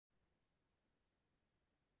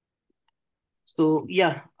So,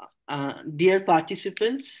 yeah, dear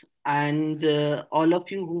participants and all of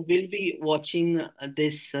you who will be watching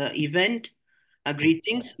this event,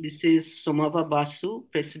 greetings. This is Somava Basu,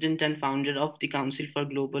 President and founder of the Council for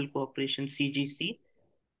Global Cooperation, CGC.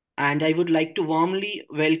 And I would like to warmly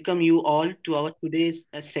welcome you all to our today's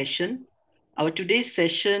session. Our today's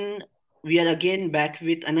session, we are again back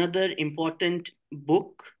with another important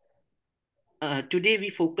book. Today, we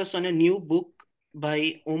focus on a new book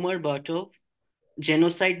by Omer Bartov,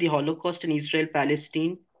 Genocide, the Holocaust and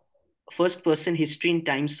Israel-Palestine, First Person History in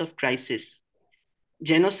Times of Crisis.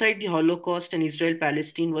 Genocide, the Holocaust and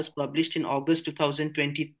Israel-Palestine was published in August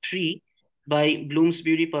 2023 by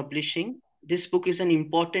Bloomsbury Publishing. This book is an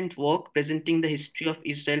important work presenting the history of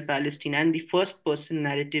Israel-Palestine and the first-person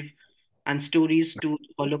narrative and stories to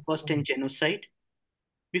Holocaust and genocide.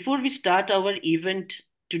 Before we start our event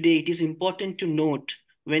today, it is important to note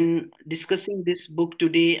when discussing this book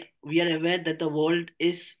today, we are aware that the world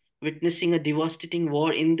is witnessing a devastating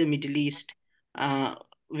war in the Middle East, uh,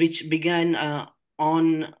 which began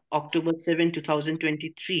on October 7,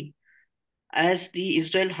 2023. As the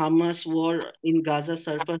Israel Hamas war in Gaza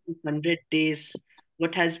surpasses 100 days,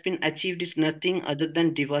 what has been achieved is nothing other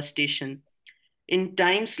than devastation. In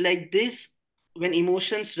times like this, when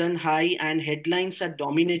emotions run high and headlines are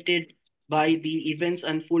dominated by the events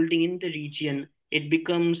unfolding in the region, it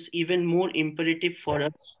becomes even more imperative for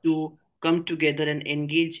us to come together and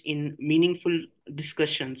engage in meaningful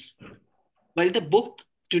discussions. While the book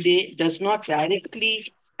today does not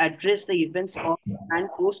directly address the events of and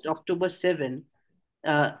post October 7,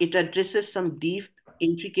 it addresses some deep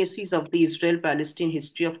intricacies of the Israel Palestine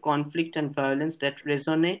history of conflict and violence that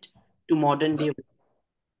resonate to modern day.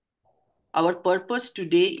 Our purpose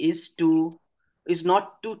today is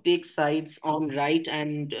not to take sides on right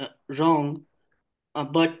and wrong,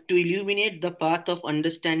 but to illuminate the path of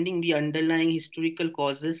understanding the underlying historical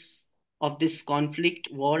causes of this conflict,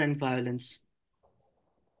 war, and violence.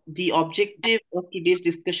 The objective of today's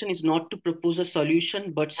discussion is not to propose a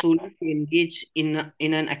solution, but solely to engage in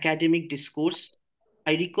an academic discourse.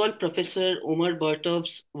 I recall Professor Omer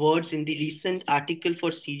Bartov's words in the recent article for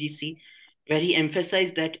CGC, where he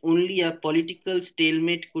emphasized that only a political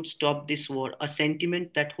stalemate could stop this war, a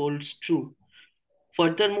sentiment that holds true.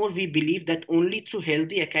 Furthermore, we believe that only through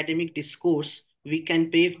healthy academic discourse we can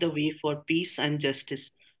pave the way for peace and justice.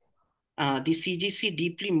 The CGC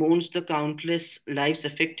deeply mourns the countless lives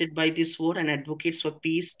affected by this war and advocates for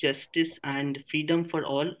peace, justice, and freedom for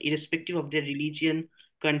all, irrespective of their religion,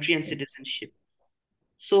 country, and citizenship.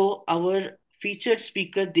 So, our featured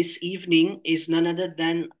speaker this evening is none other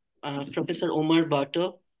than Professor Omer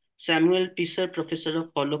Bartov, Samuel Pisser Professor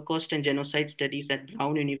of Holocaust and Genocide Studies at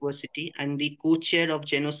Brown University, and the co chair of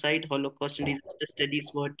Genocide, Holocaust, and Disaster Studies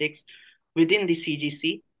Vertex within the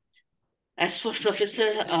CGC. As for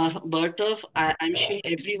Professor Bartov, I'm sure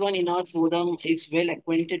everyone in our forum is well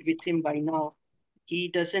acquainted with him by now. He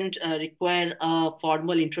doesn't require a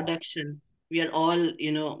formal introduction. We are all,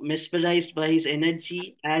 mesmerized by his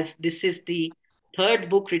energy, as this is the third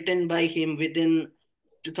book written by him within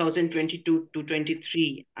 2022 to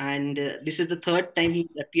 23, and this is the third time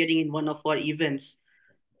he's appearing in one of our events.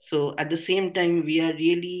 So at the same time, we are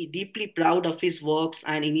really deeply proud of his works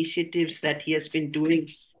and initiatives that he has been doing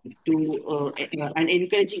to and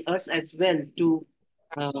encouraging us as well to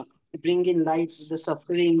uh, bring in light the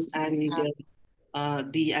sufferings and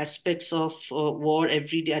the aspects of war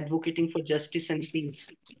every day, advocating for justice and peace.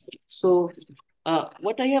 So,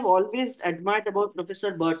 what I have always admired about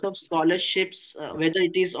Professor Bartov's scholarships, whether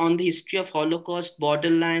it is on the history of Holocaust,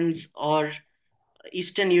 borderlands, or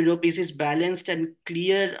Eastern Europe, is his balanced and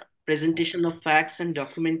clear presentation of facts and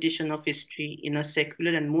documentation of history in a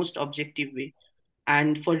secular and most objective way.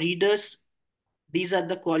 And for readers, these are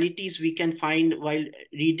the qualities we can find while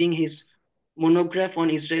reading his monograph on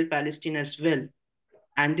Israel Palestine as well.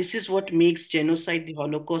 And this is what makes Genocide, the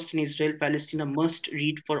Holocaust in Israel Palestine a must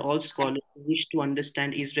read for all scholars who wish to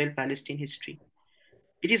understand Israel Palestine history.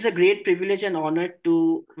 It is a great privilege and honor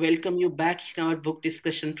to welcome you back in our book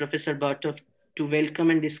discussion, Professor Bartov, to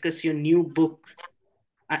welcome and discuss your new book,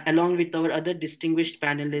 along with our other distinguished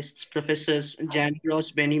panelists, Professors Jan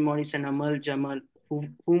Ross, Benny Morris, and Amal Jamal,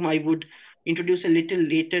 whom I would introduce a little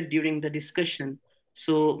later during the discussion.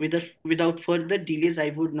 So, without further delays,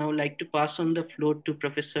 I would now like to pass on the floor to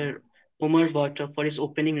Professor Omar Bartov for his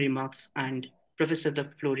opening remarks. And Professor, the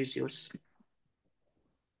floor is yours.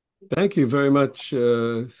 Thank you very much,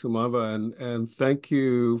 Sumava, and thank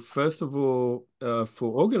you, first of all,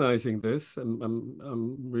 for organizing this.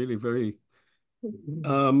 I'm really very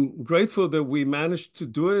grateful that we managed to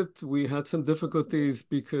do it. We had some difficulties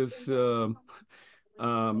because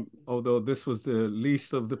although this was the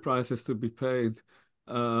least of the prices to be paid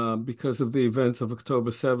because of the events of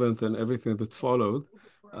October 7th and everything that followed.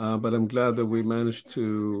 But I'm glad that we managed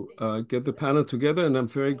to get the panel together, and I'm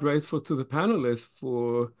very grateful to the panelists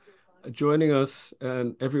for joining us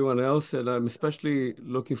and everyone else, and I'm especially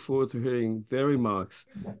looking forward to hearing their remarks.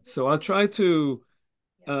 So I'll try to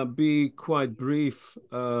be quite brief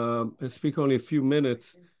and speak only a few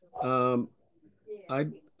minutes. Um,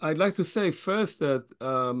 I'd, I'd like to say first that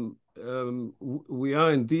we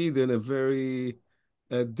are indeed in a very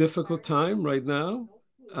difficult time right now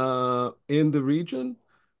in the region,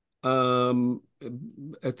 um,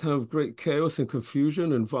 a time of great chaos and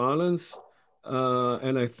confusion and violence.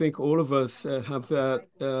 And I think all of us have that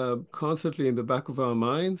constantly in the back of our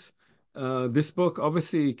minds. This book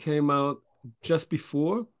obviously came out just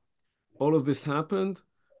before all of this happened,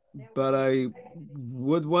 but I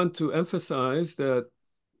would want to emphasize that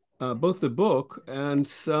both the book and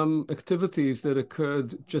some activities that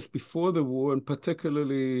occurred just before the war, and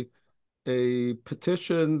particularly a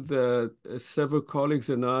petition that several colleagues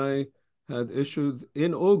and I had issued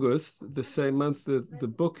in August, the same month that the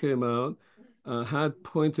book came out, had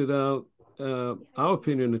pointed out, our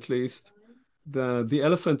opinion at least, that the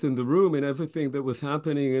elephant in the room in everything that was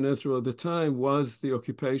happening in Israel at the time was the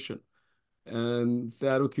occupation. And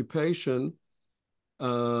that occupation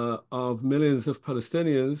of millions of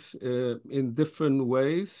Palestinians in different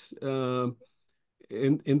ways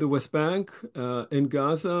in the West Bank, in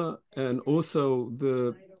Gaza, and also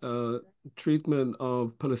the treatment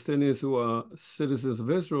of Palestinians who are citizens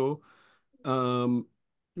of Israel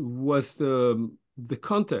was the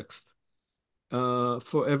context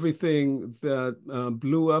for everything that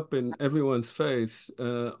blew up in everyone's face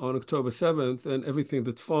on October 7th and everything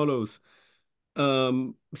that follows.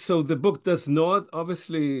 So the book does not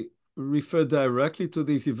obviously refer directly to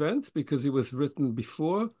these events because it was written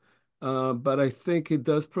before, but I think it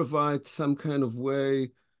does provide some kind of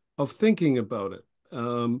way of thinking about it.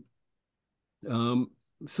 Um,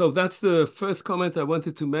 so that's the first comment I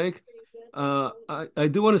wanted to make. I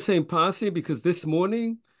do want to say in passing, because this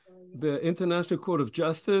morning the International Court of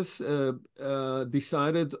Justice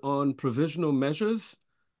decided on provisional measures,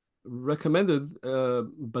 recommended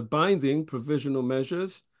but binding provisional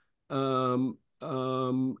measures, and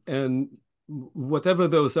whatever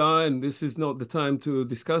those are, and this is not the time to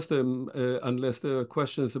discuss them unless there are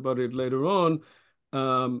questions about it later on.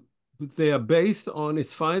 They are based on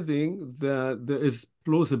its finding that there is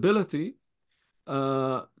plausibility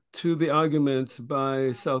to the arguments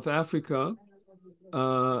by South Africa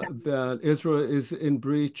that Israel is in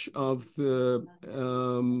breach of the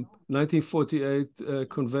 1948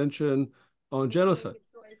 Convention on Genocide.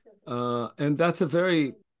 And that's a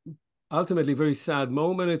very, ultimately very sad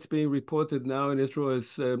moment. It's being reported now in Israel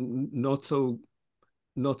as not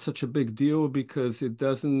such a big deal because it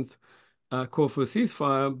doesn't call for a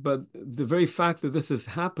ceasefire. But the very fact that this has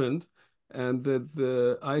happened and that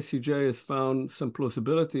the ICJ has found some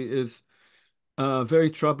plausibility is very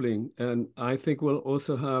troubling, and I think will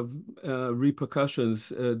also have repercussions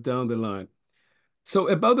down the line. So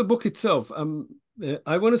about the book itself,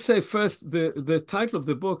 I want to say first the title of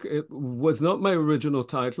the book, it was not my original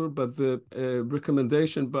title, but the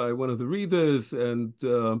recommendation by one of the readers and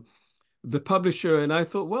the publisher, and I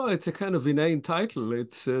thought, well, it's a kind of inane title.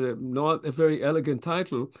 It's not a very elegant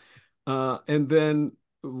title. And then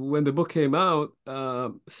when the book came out,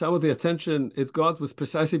 some of the attention it got was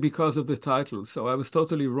precisely because of the title. So I was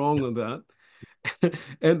totally wrong on that.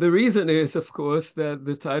 And the reason is, of course, that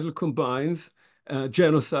the title combines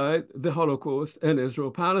genocide, the Holocaust, and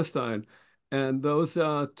Israel-Palestine. And those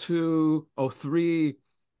are two or three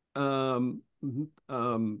um,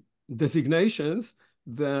 designations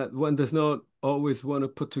that one does not always want to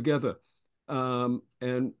put together. And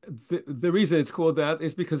the reason it's called that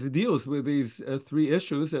is because it deals with these three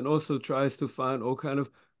issues and also tries to find all kind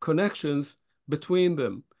of connections between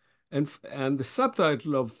them. And the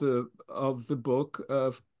subtitle of the book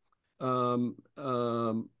of um,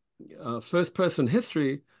 um, first-person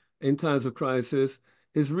history in times of crisis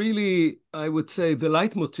is really, I would say, the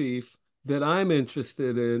leitmotif that I'm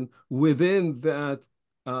interested in within that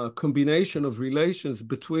combination of relations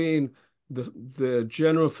between the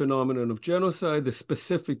general phenomenon of genocide, the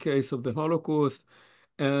specific case of the Holocaust,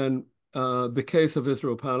 and the case of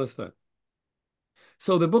Israel-Palestine.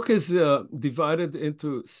 So the book is divided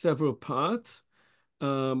into several parts.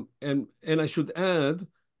 And I should add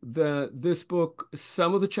that this book,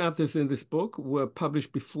 some of the chapters in this book were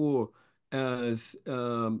published before as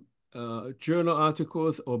journal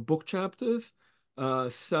articles or book chapters.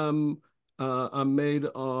 Some are made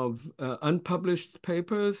of unpublished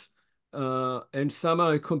papers, and some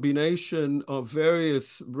are a combination of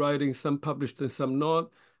various writings, some published and some not,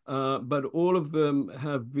 but all of them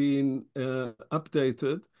have been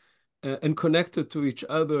updated and connected to each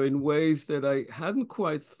other in ways that I hadn't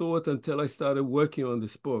quite thought until I started working on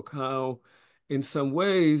this book. How, in some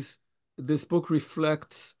ways, this book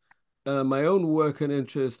reflects my own work and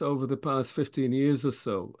interest over the past 15 years or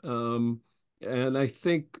so. And I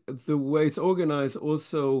think the way it's organized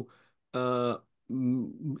also uh,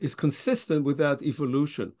 is consistent with that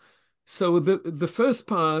evolution. So the first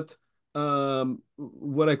part,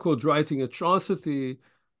 what I called writing atrocity,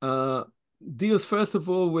 uh, deals first of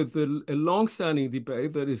all with a long-standing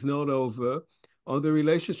debate that is not over on the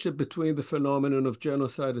relationship between the phenomenon of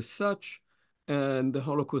genocide as such and the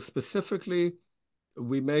Holocaust specifically.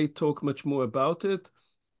 We may talk much more about it.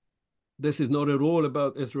 This is not at all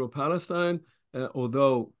about Israel-Palestine,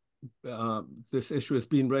 although this issue has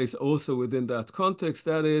been raised also within that context.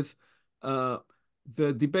 That is, uh,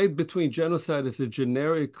 the debate between genocide as a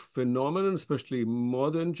generic phenomenon, especially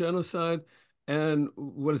modern genocide, and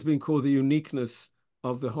what is being called the uniqueness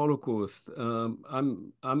of the Holocaust.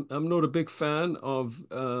 I'm not a big fan of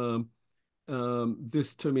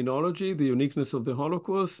this terminology, the uniqueness of the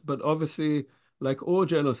Holocaust, but obviously, like all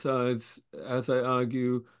genocides, as I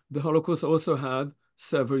argue, the Holocaust also had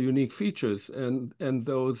several unique features, and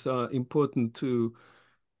those are important to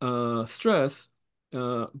stress.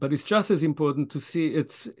 But it's just as important to see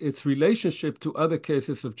its relationship to other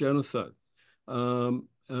cases of genocide.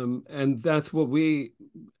 And that's what we,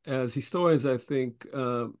 as historians, I think,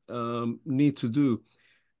 need to do.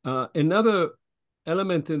 Another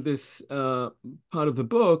element in this part of the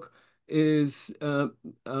book is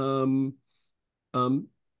um, um,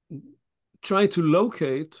 trying to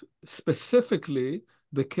locate specifically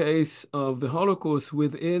the case of the Holocaust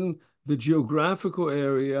within the geographical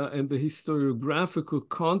area and the historiographical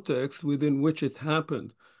context within which it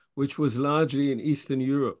happened, which was largely in Eastern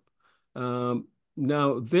Europe.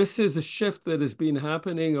 Now, this is a shift that has been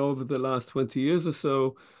happening over the last 20 years or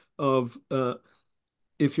so of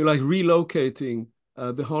if you like, relocating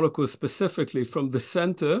the Holocaust specifically from the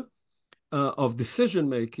center of decision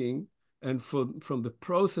making and from the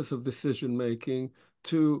process of decision making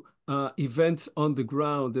to events on the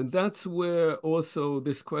ground. And that's where also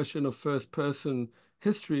this question of first person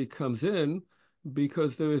history comes in,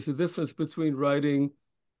 because there is a difference between writing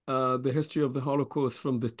the history of the Holocaust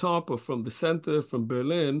from the top or from the center, from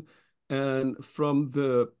Berlin, and from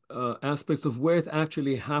the aspect of where it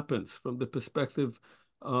actually happens, from the perspective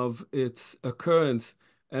of its occurrence.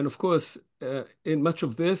 And of course, in much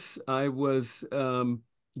of this, I was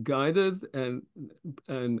guided and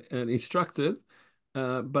instructed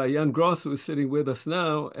by Jan Gross, who is sitting with us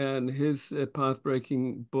now, and his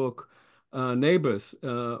path-breaking book, Neighbors,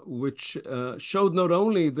 which showed not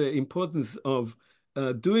only the importance of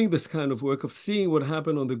doing this kind of work, of seeing what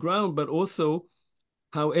happened on the ground, but also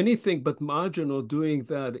how anything but marginal doing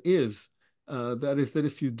that is. That is, that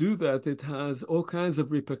if you do that, it has all kinds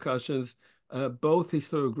of repercussions, both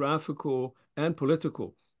historiographical and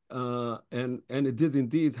political. And it did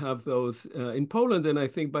indeed have those in Poland, and I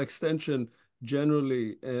think by extension,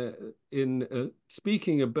 generally, in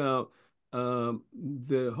speaking about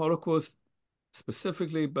the Holocaust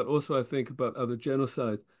specifically, but also I think about other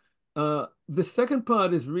genocides. The second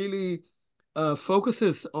part is really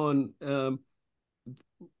focuses on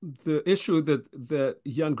the issue that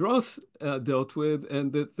Jan Gross dealt with,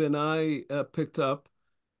 and that then I picked up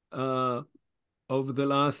uh, over the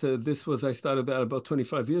last, I started that about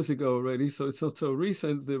 25 years ago already, so it's not so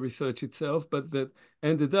recent, the research itself, but that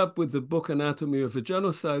ended up with the book Anatomy of a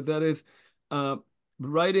Genocide, that is uh,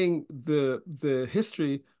 writing the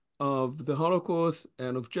history of the Holocaust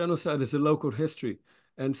and of genocide as a local history,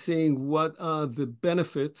 and seeing what are the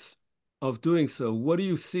benefits of doing so. What do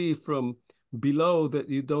you see from below that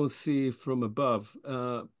you don't see from above?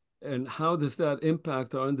 And how does that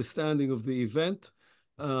impact our understanding of the event?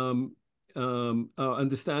 Um, our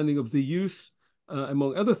understanding of the use,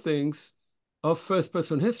 among other things, of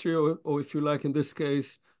first-person history, or if you like, in this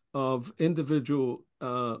case, of individual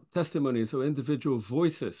testimonies or individual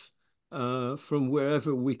voices from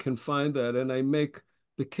wherever we can find that. And I make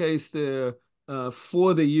the case there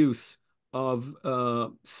for the use of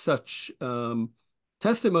such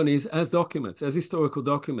testimonies as documents, as historical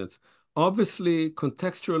documents, obviously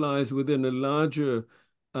contextualized within a larger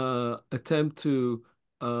attempt to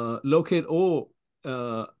locate all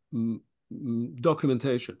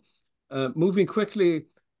documentation. Moving quickly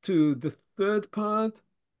to the third part,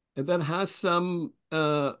 and that has some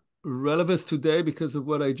relevance today because of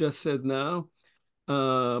what I just said now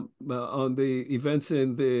on the events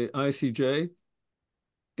in the ICJ.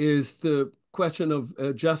 is the question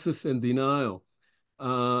of justice and denial.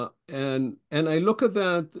 And I look at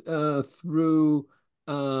that through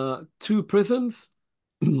two prisms.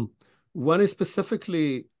 One is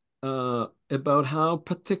specifically about how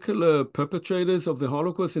particular perpetrators of the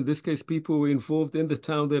Holocaust, in this case, people who were involved in the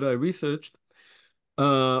town that I researched,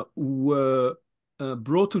 were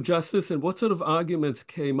brought to justice and what sort of arguments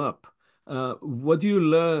came up. What do you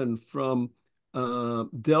learn from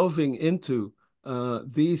delving into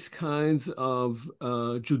these kinds of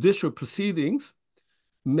judicial proceedings,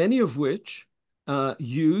 many of which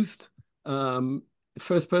used um,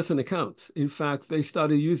 first-person accounts? In fact, they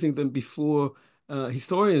started using them before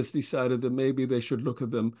historians decided that maybe they should look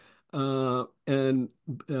at them. And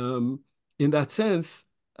in that sense,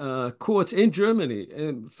 courts in Germany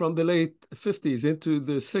from the late 50s into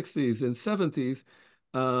the 60s and 70s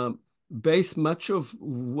based much of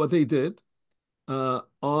what they did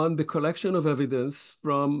on the collection of evidence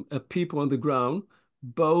from people on the ground,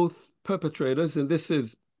 both perpetrators, and this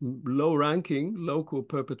is low-ranking local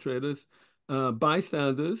perpetrators,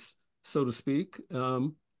 bystanders, so to speak,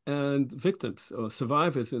 and victims or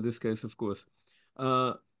survivors in this case, of course.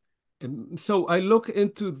 So I look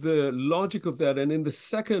into the logic of that, and in the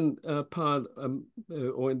second part,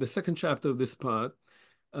 or in the second chapter of this part,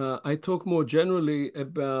 I talk more generally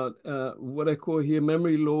about what I call here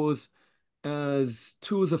memory laws as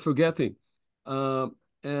tools of forgetting. Uh,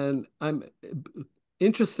 and I'm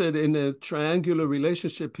interested in a triangular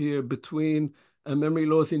relationship here between memory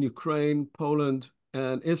laws in Ukraine, Poland,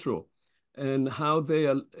 and Israel, and how they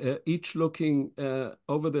are each looking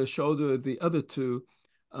over their shoulder at the other two,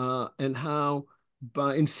 and how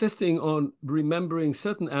by insisting on remembering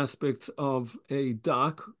certain aspects of a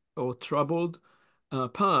dark or troubled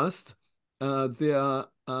past, they are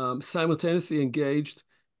simultaneously engaged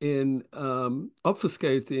in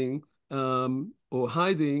obfuscating or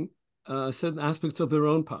hiding certain aspects of their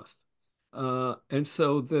own past. And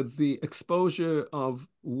so that the exposure of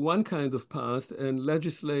one kind of past and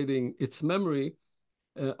legislating its memory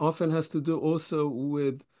often has to do also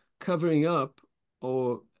with covering up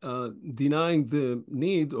or denying the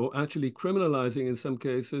need or actually criminalizing in some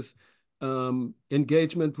cases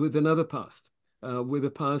engagement with another past, with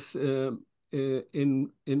a past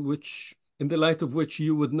in which, in the light of which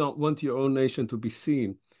you would not want your own nation to be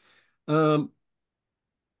seen. Um,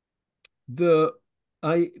 the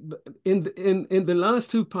I in the last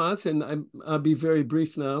two parts, and I'll be very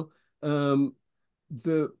brief now.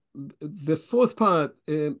 The the fourth part,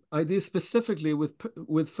 I deal specifically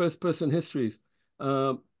with first-person histories,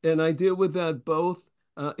 and I deal with that both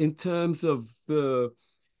in terms of the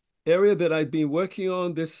area that I've been working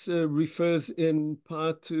on. This refers in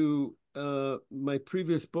part to my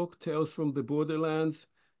previous book, Tales from the Borderlands,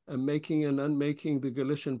 Making and Unmaking the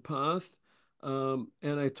Galician Past.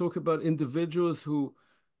 And I talk about individuals who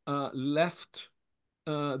left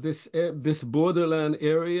this borderland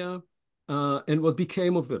area and what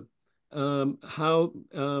became of them. How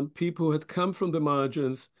people who had come from the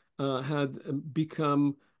margins had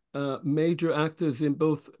become major actors in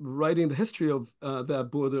both writing the history of that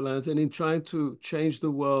borderlands and in trying to change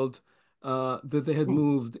the world that they had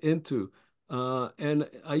moved into. And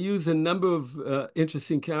I use a number of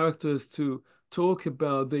interesting characters to talk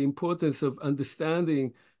about the importance of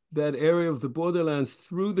understanding that area of the borderlands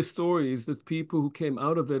through the stories that people who came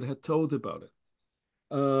out of it had told about it.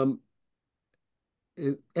 Um,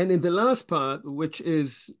 and in the last part, which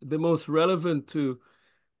is the most relevant to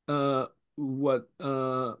what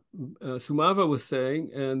Sumava was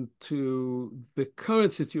saying and to the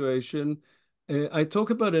current situation, I talk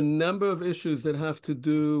about a number of issues that have to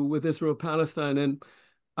do with Israel-Palestine. And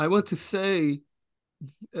I want to say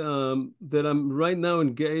that I'm right now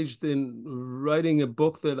engaged in writing a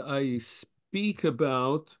book that I speak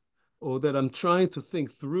about or that I'm trying to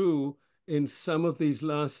think through in some of these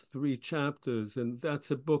last three chapters. And that's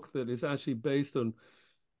a book that is actually based on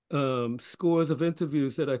scores of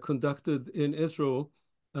interviews that I conducted in Israel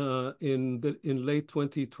in late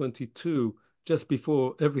 2022, just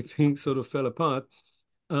before everything sort of fell apart,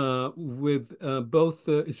 with both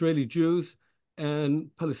Israeli Jews and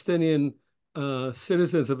Palestinian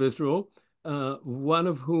citizens of Israel, one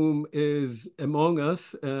of whom is among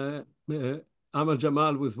us. Amal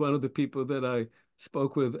Jamal was one of the people that I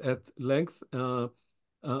spoke with at length,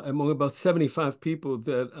 among about 75 people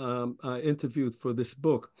that I interviewed for this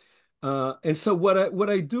book. And so what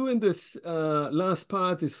I do in this last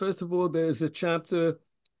part is, first of all, there's a chapter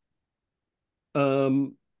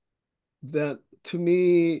that to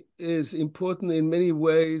me is important in many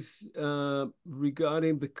ways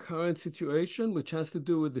regarding the current situation, which has to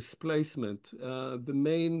do with displacement. The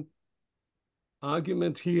main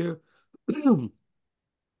argument here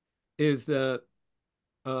is that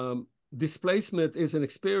displacement is an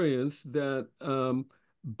experience that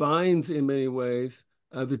binds in many ways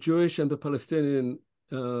the Jewish and the Palestinian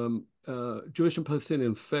Jewish and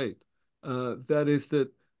Palestinian fate. That is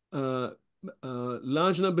that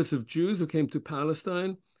large numbers of Jews who came to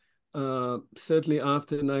Palestine, certainly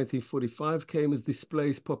after 1945, came as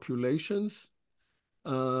displaced populations.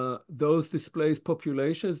 Those displaced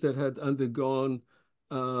populations that had undergone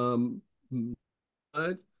and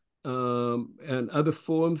other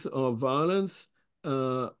forms of violence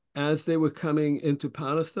as they were coming into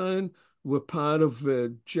Palestine were part of a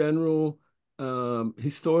general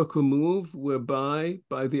historical move whereby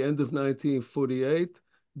by the end of 1948,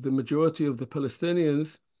 the majority of the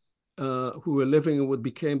Palestinians who were living in what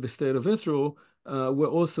became the State of Israel were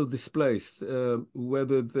also displaced,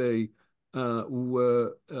 whether they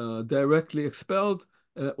were directly expelled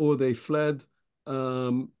or they fled.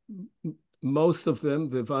 Most of them,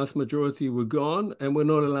 the vast majority, were gone and were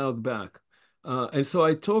not allowed back. And so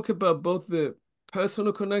I talk about both the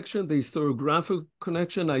personal connection, the historiographic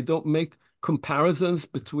connection. I don't make comparisons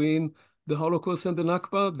between the Holocaust and the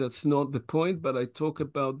Nakba. That's not the point, but I talk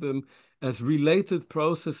about them as related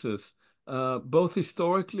processes, both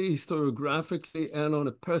historically, historiographically, and on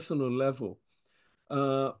a personal level.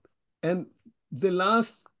 And the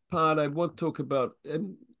last part, I won't talk about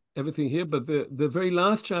everything here, but the very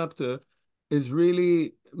last chapter is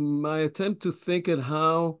really my attempt to think at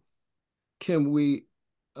how can we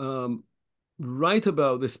write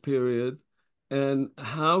about this period and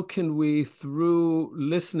how can we, through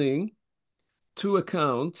listening to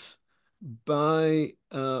accounts by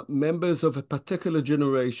members of a particular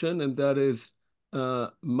generation, and that is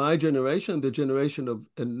my generation, the generation of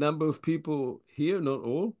a number of people here, not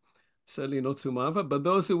all, certainly not Sumava, but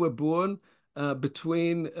those who were born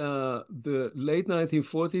between the late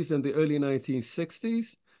 1940s and the early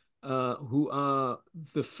 1960s, who are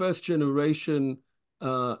the first generation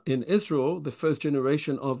in Israel, the first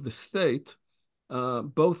generation of the state,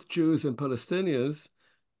 both Jews and Palestinians,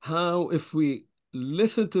 how if we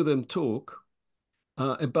listen to them talk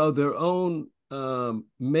about their own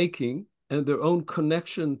making and their own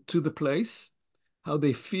connection to the place, how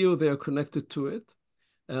they feel they are connected to it.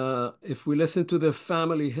 If we listen to their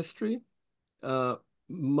family history,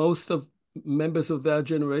 most of members of that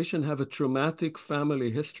generation have a traumatic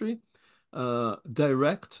family history,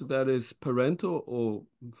 direct, that is parental or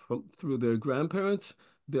through their grandparents.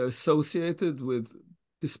 They're associated with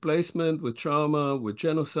displacement, with trauma, with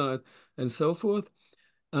genocide, and so forth.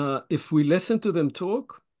 If we listen to them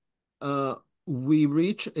talk, we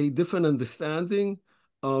reach a different understanding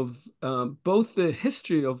of both the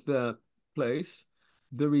history of that place,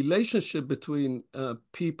 the relationship between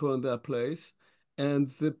people in that place,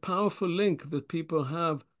 and the powerful link that people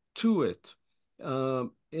have to it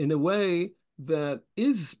in a way that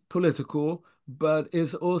is political, but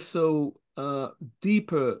is also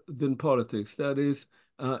deeper than politics. That is,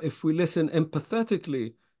 if we listen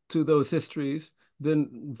empathetically to those histories,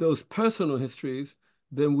 then those personal histories,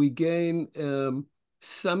 then we gain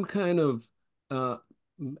some kind of,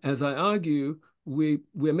 as I argue, we're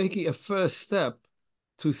making a first step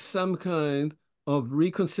to some kind of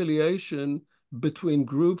reconciliation between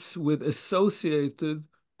groups with associated,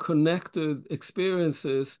 connected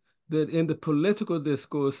experiences that in the political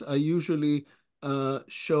discourse are usually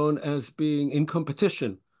shown as being in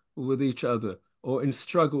competition with each other or in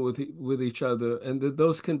struggle with each other, and that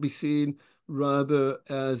those can be seen rather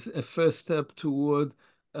as a first step toward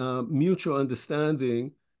mutual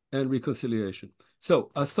understanding and reconciliation.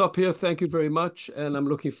 So I'll stop here. Thank you very much, and I'm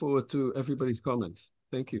looking forward to everybody's comments.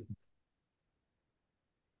 Thank you.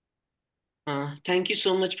 Thank you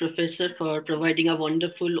so much, Professor, for providing a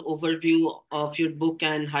wonderful overview of your book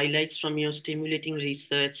and highlights from your stimulating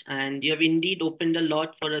research. And you have indeed opened a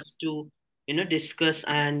lot for us to, discuss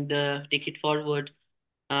and take it forward.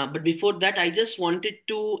 But before that, I just wanted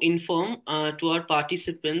to inform to our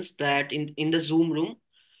participants that in the Zoom room,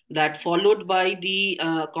 that followed by the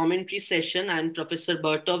commentary session and Professor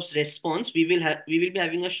Bartov's response, we will be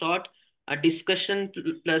having a short discussion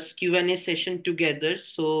plus Q&A session together.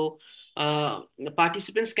 So the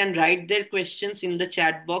participants can write their questions in the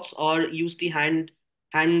chat box or use the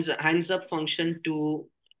hands up function to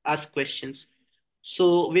ask questions.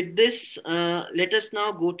 So with this, let us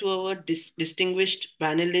now go to our distinguished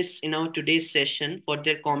panelists in our today's session for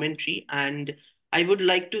their commentary. And I would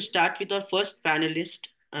like to start with our first panelist,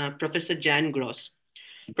 Professor Jan Gross.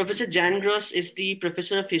 Professor Jan Gross is the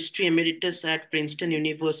Professor of History Emeritus at Princeton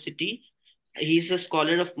University. He's a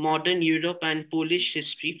scholar of modern Europe and Polish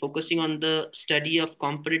history, focusing on the study of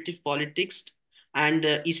comparative politics and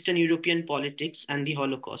Eastern European Politics and the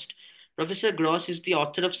Holocaust. Professor Gross is the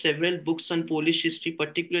author of several books on Polish history,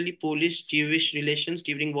 particularly Polish-Jewish relations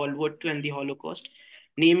during World War II and the Holocaust,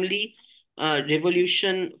 namely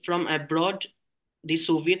Revolution from Abroad, the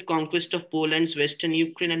Soviet conquest of Poland's Western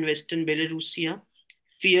Ukraine and Western Belarusia,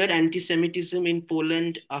 Fear Anti-Semitism in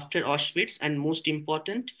Poland after Auschwitz, and most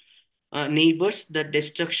important, Neighbors, the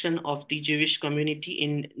destruction of the Jewish community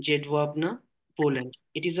in Jedwabne, Poland.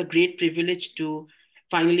 It is a great privilege to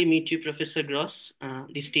finally meet you, Professor Gross.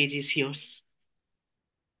 The stage is yours.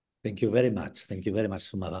 Thank you very much. Thank you very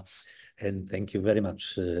much, Sumala. And thank you very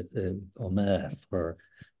much, Omer, for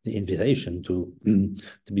the invitation to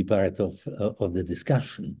be part of the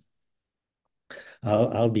discussion.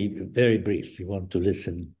 I'll be very brief. We want to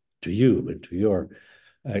listen to you and to your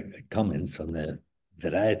comments on a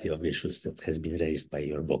variety of issues that has been raised by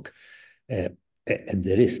your book. At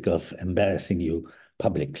the risk of embarrassing you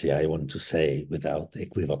publicly, I want to say without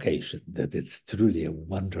equivocation that it's truly a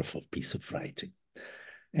wonderful piece of writing.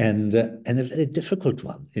 And a very difficult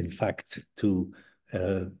one, in fact, to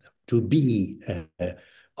be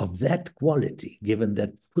of that quality, given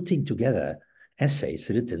that putting together essays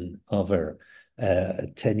written over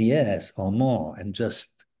 10 years or more and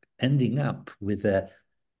just ending up with a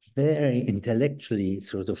very intellectually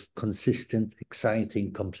sort of consistent,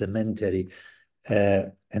 exciting, complementary,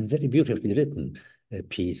 and very beautifully written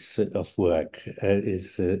piece of work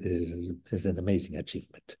is an amazing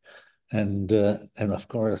achievement. And of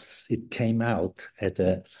course, it came out at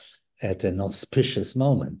an auspicious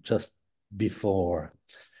moment just before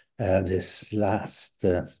this last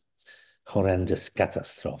horrendous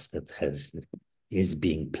catastrophe that is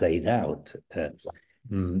being played out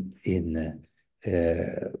in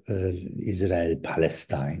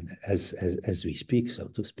Israel-Palestine as we speak, so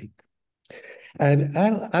to speak. And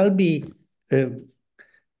I'll be.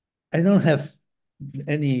 I don't have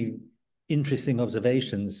any interesting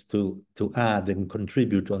observations to add and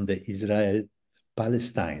contribute on the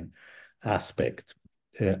Israel-Palestine aspect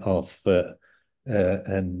of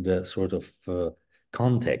and sort of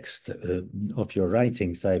context of your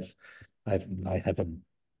writings. I haven't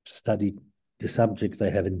studied the subject. I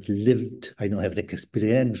haven't lived. I don't have the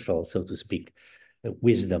experiential, so to speak,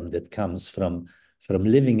 wisdom that comes from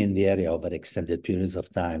living in the area over extended periods of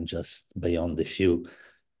time, just beyond a few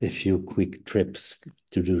quick trips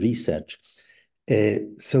to do research.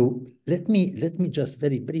 So let me just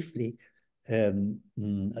very briefly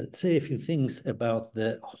say a few things about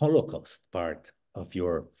the Holocaust part of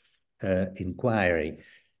your inquiry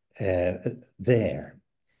there.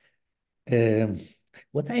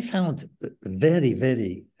 What I found very,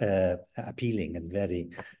 very appealing and very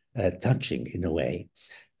touching in a way,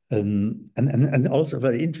 and also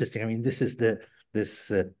very interesting. I mean, this is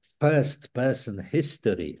this first-person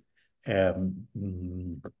history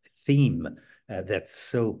theme that's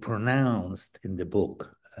so pronounced in the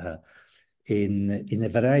book in a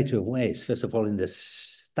variety of ways. First of all, in the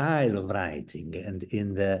style of writing and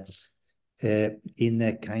in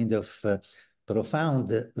a kind of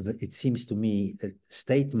profound, it seems to me, a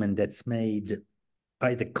statement that's made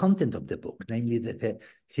by the content of the book, namely that a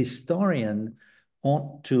historian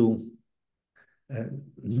ought to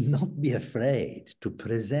not be afraid to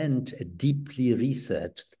present a deeply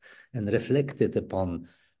researched and reflected upon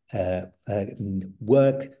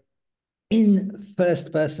work in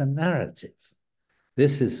first-person narrative.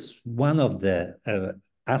 This is one of the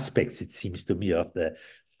aspects, it seems to me, of the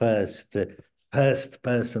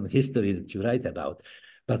first-person history that you write about,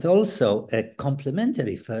 but also a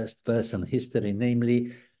complementary first-person history,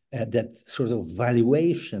 namely that sort of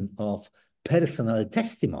valuation of personal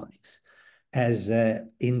testimonies as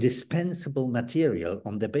indispensable material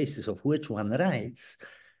on the basis of which one writes,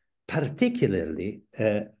 particularly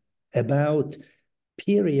about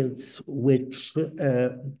periods where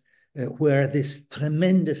this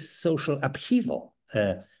tremendous social upheaval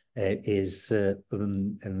which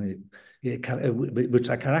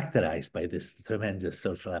are characterized by this tremendous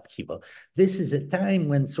social upheaval. This is a time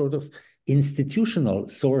when sort of institutional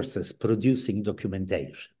sources producing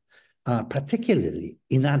documentation are particularly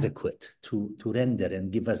inadequate to render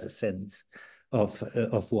and give us a sense of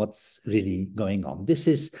what's really going on.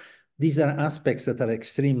 These are aspects that are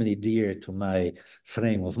extremely dear to my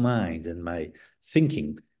frame of mind and my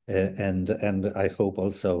thinking, and I hope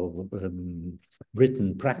also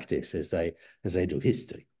written practice as I do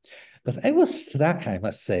history. But I was struck, I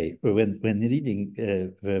must say, when reading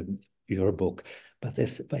your book, by a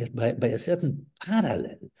certain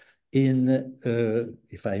parallel in,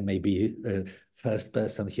 if I may be first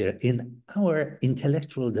person here, in our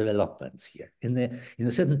intellectual developments here, in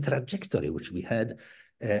a certain trajectory which we had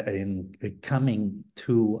in coming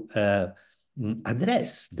to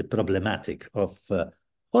address the problematic of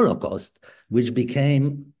Holocaust, which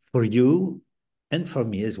became for you and for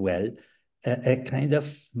me as well a kind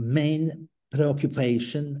of main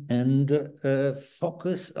preoccupation and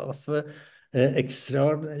focus of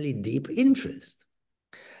extraordinarily deep interest.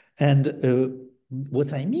 And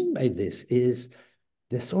what I mean by this is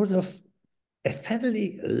the sort of a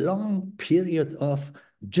fairly long period of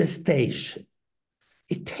gestation.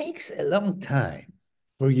 It takes a long time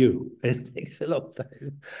for you. It takes a long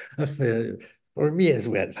time for me as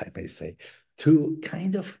well, if I may say, to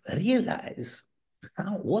kind of realize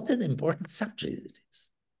what an important subject it is.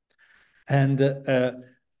 And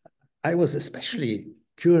I was especially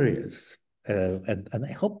curious, and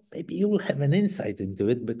I hope maybe you will have an insight into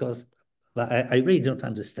it, because I really don't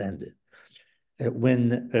understand it.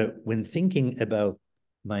 When thinking about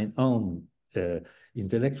my own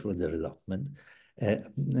intellectual development,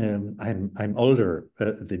 I'm older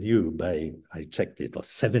than you by, I checked it,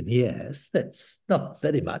 7 years. That's not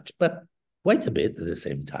very much, but quite a bit at the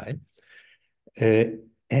same time.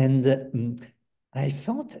 And I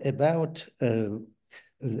thought about the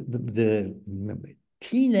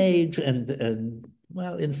teenage and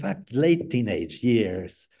well, in fact, late teenage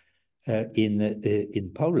years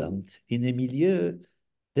in Poland, in a milieu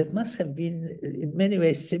that must have been in many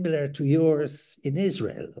ways similar to yours in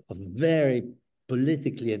Israel, of very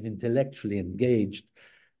politically and intellectually engaged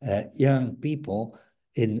young people.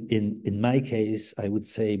 In my case, I would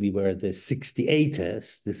say we were the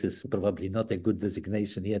 68ers. This is probably not a good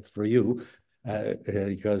designation yet for you,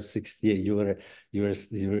 because 60 you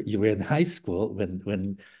were in high school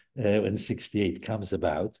when 68 comes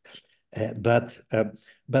about. But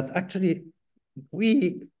actually,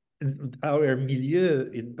 our milieu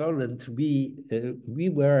in Poland, we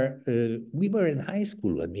were in high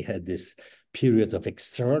school when we had this period of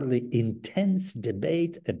extraordinarily intense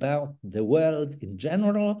debate about the world in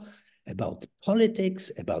general, about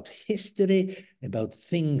politics, about history, about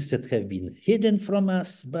things that have been hidden from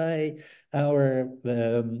us by our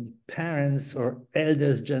parents or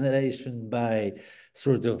elders' generation, by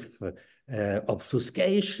sort of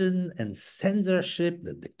obfuscation and censorship.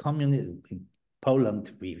 That the communist in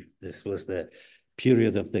Poland, this was the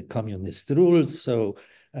period of the communist rule, so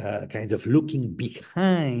kind of looking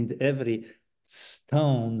behind every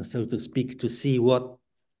stone, so to speak, to see what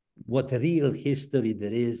real history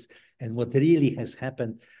there is and what really has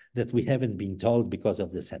happened that we haven't been told because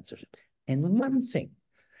of the censorship. And one thing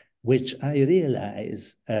which I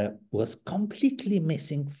realize was completely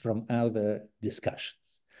missing from our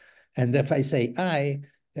discussions. And if I say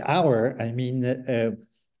our, I mean,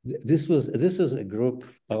 this was a group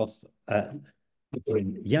of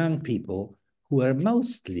young people who are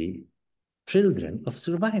mostly children of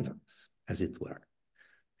survivors, as it were.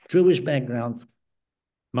 Jewish background,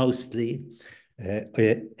 mostly,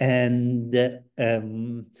 and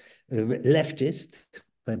leftist.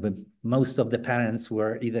 But most of the parents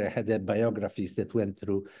were either had biographies that went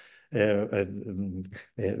through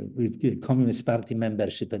Communist Party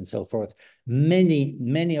membership and so forth.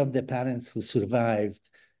 Many of the parents who survived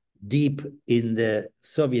deep in the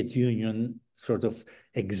Soviet Union, sort of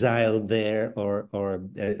exiled there or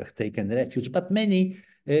taken refuge, but many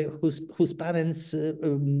whose parents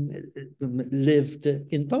lived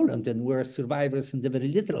in Poland and were survivors in the very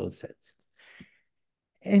literal sense.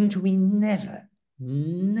 And we never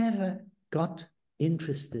got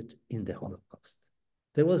interested in the Holocaust.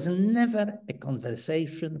 There was never a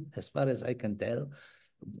conversation, as far as I can tell,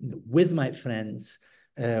 with my friends,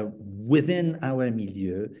 within our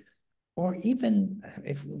milieu, or even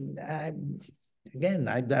if I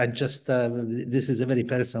just this is a very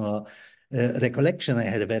personal recollection. I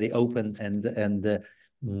had a very open and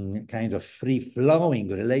kind of free-flowing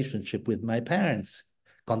relationship with my parents.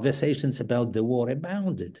 Conversations about the war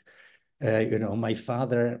abounded. My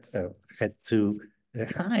father had to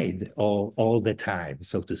hide all the time,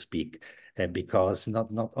 so to speak, because not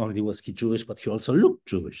only was he Jewish, but he also looked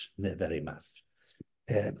Jewish very much.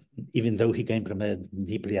 Even though he came from a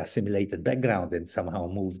deeply assimilated background and somehow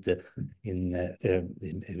moved in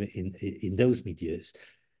those milieus.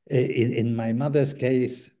 In my mother's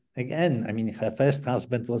case, again, I mean, her first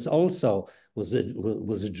husband was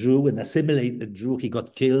a Jew, an assimilated Jew. He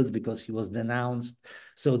got killed because he was denounced.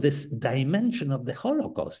 So this dimension of the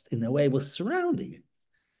Holocaust, in a way, was surrounding it.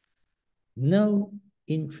 No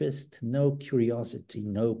interest, no curiosity,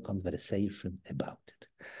 no conversation about it.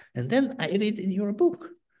 And then I read in your book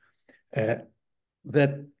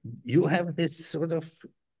that you have this sort of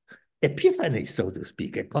epiphany, so to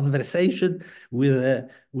speak, a conversation with a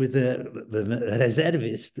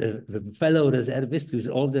reservist, a fellow reservist who's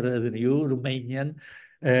older than you, Romanian,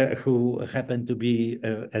 who happened to be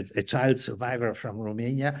a child survivor from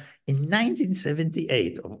Romania in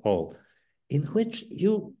 1978 of all, in which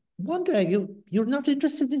you wonder, you're not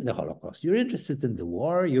interested in the Holocaust. You're interested in the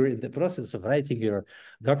war. You're in the process of writing your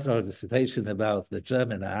doctoral dissertation about the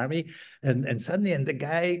German army. And suddenly, and the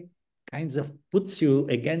guy kinds of puts you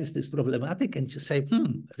against this problematic, and you say,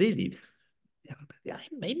 really, yeah,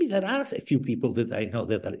 maybe there are a few people that I know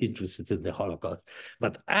that are interested in the Holocaust,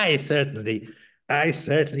 but I certainly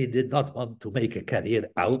did not want to make a career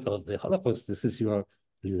out of the Holocaust. This is your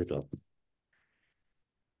little.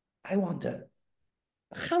 I wonder,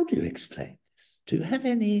 how do you explain this? Do you have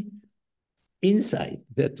any insight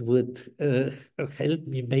that would help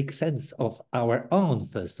me make sense of our own,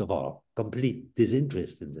 first of all, complete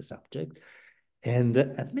disinterest in the subject,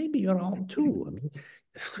 and maybe your own too? I mean,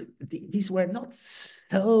 these were not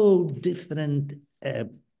so different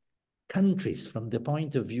countries from the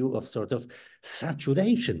point of view of sort of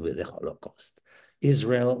saturation with the Holocaust.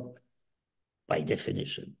 Israel, by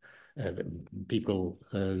definition, people,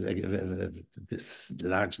 this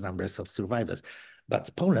large numbers of survivors.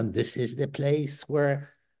 But Poland, this is the place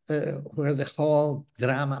where the whole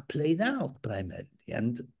drama played out primarily,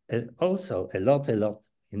 and also a lot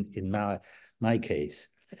in my case,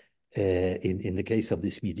 in the case of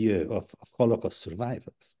this milieu of Holocaust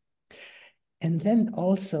survivors. And then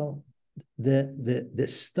also the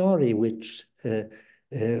story which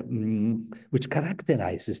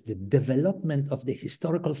characterizes the development of the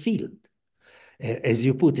historical field. As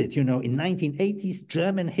you put it, in 1980s,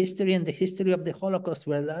 German history and the history of the Holocaust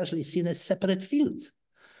were largely seen as separate fields.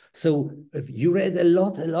 So you read a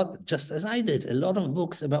lot, just as I did, a lot of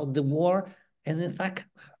books about the war, and in fact,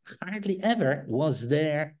 hardly ever was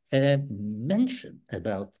there a mention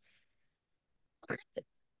about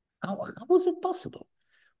how was it possible?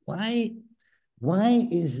 Why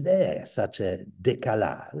is there such a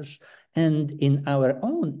décalage? And in our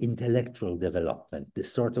own intellectual development,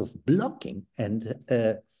 this sort of blocking, and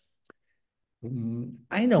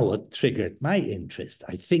I know what triggered my interest.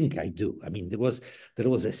 I think I do. I mean, there was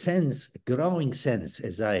a growing sense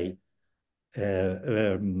as I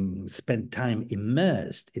spent time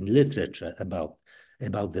immersed in literature about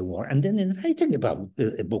the war, and then in writing about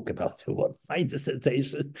a book about the war. My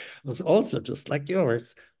dissertation was also just like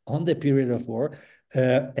yours on the period of war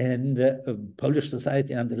and Polish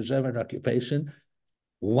society under German occupation.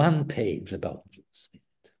 One page about Jews.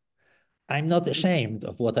 I'm not ashamed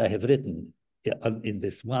of what I have written in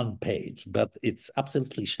this one page, but it's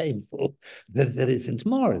absolutely shameful that there isn't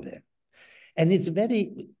more there. And it's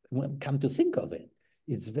very, come to think of it,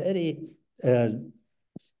 it's very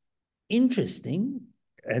interesting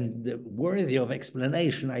and worthy of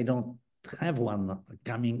explanation. I don't have one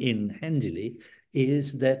coming in handily,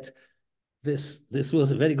 is that this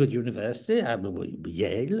was a very good university,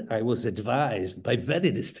 Yale. I was advised by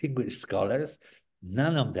very distinguished scholars,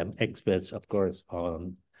 none of them experts, of course,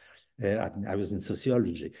 on, I was in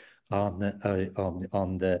sociology, on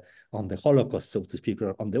the Holocaust, so to speak,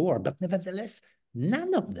 or on the war, but nevertheless,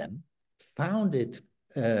 none of them found it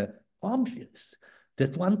obvious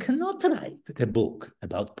that one cannot write a book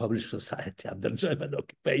about Polish society under German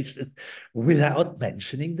occupation without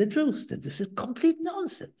mentioning the Jews, that this is complete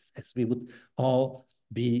nonsense, as we would all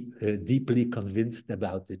be deeply convinced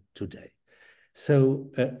about it today. So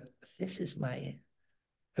this is my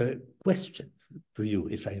question to you,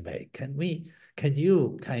 if I may. Can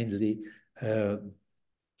you kindly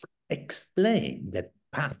explain that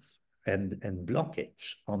path and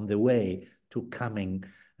blockage on the way to coming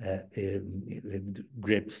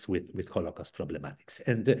grips with Holocaust problematics?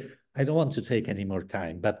 And I don't want to take any more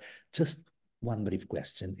time, but just one brief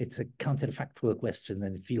question. It's a counterfactual question,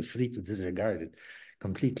 and feel free to disregard it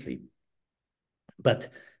completely. But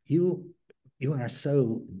you are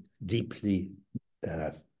so deeply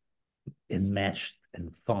enmeshed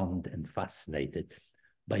and fond and fascinated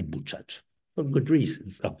by Buchach, for good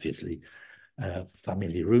reasons, obviously.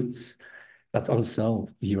 Family roots, but also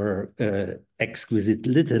your exquisite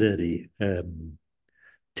literary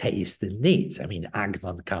taste and needs. I mean,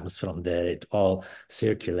 Agnon comes from there, it all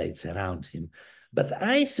circulates around him. But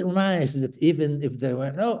I surmise that even if there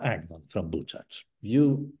were no Agnon from Buchach,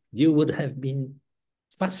 you would have been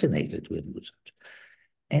fascinated with Buchach.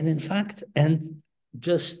 And in fact, and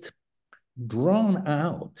just drawn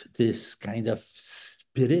out this kind of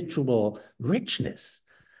spiritual richness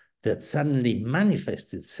that suddenly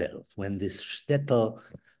manifests itself when this shtetl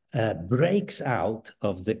breaks out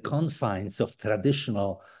of the confines of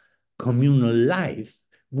traditional communal life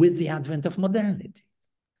with the advent of modernity.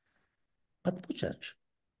 But Buchach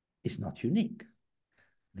is not unique.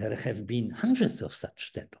 There have been hundreds of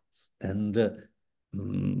such shtetls, and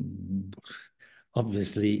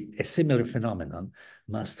obviously a similar phenomenon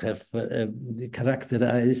must have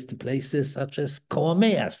characterized places such as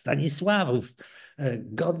Kołomia, Stanisławów,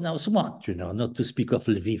 God knows what, not to speak of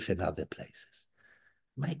Lviv and other places.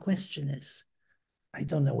 My question is, I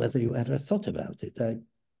don't know whether you ever thought about it.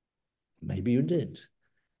 Maybe you did.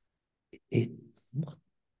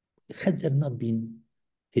 Had there not been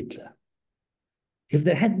Hitler, if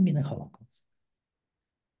there hadn't been a Holocaust,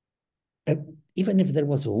 even if there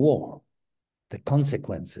was a war, the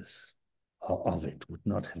consequences of it would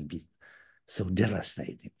not have been so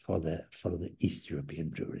devastating for the East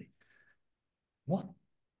European Jewry. What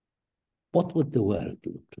would the world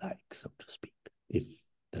look like, so to speak, if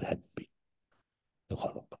there had been the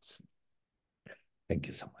Holocaust? Thank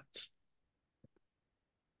you so much.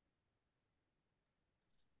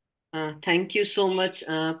 Thank you so much,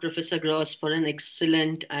 Professor Gross, for an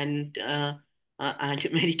excellent and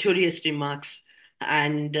meritorious remarks.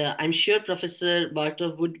 And I'm sure Professor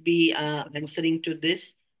Bartov would be answering to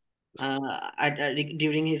this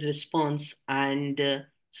during his response. And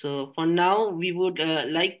so for now, we would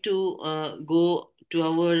like to go to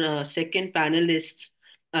our second panelist,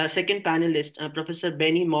 Professor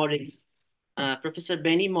Benny Morris. Professor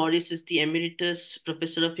Benny Morris is the Emeritus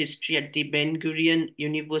Professor of History at the Ben-Gurion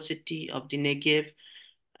University of the Negev.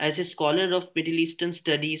 As a scholar of Middle Eastern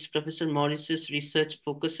studies, Professor Morris's research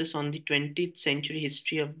focuses on the 20th century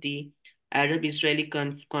history of the Arab-Israeli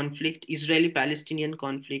conflict, Israeli-Palestinian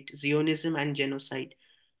conflict, Zionism, and genocide.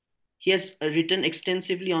 He has written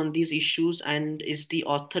extensively on these issues and is the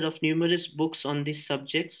author of numerous books on these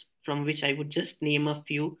subjects, from which I would just name a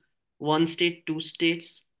few: One State, Two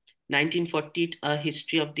States, 1948, A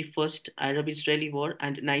History of the First Arab-Israeli War,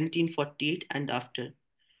 and 1948 and After.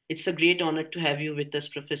 It's a great honor to have you with us,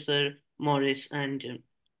 Professor Morris, and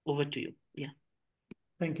over to you. Yeah.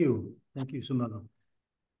 Thank you. Thank you, Sumana.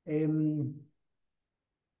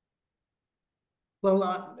 Well,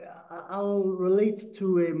 I'll relate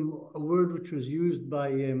to a word which was used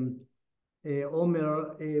by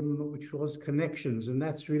Omer, which was connections, and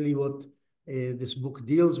that's really what this book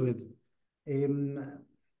deals with.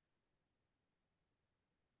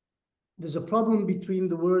 There's a problem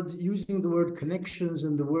between using the word connections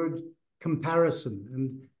and the word comparison,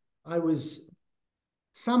 and I was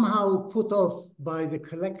somehow put off by the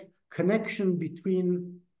connection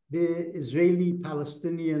between the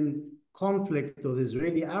Israeli-Palestinian conflict or the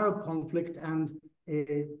Israeli-Arab conflict and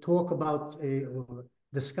talk about or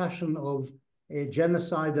discussion of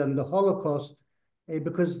genocide and the Holocaust,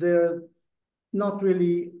 because they're not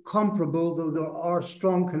really comparable, though there are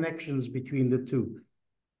strong connections between the two.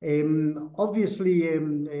 Obviously,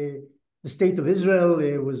 the state of Israel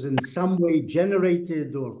was in some way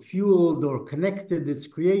generated or fueled or connected its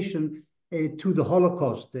creation to the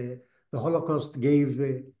Holocaust. The Holocaust gave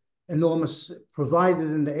provided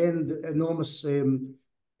in the end enormous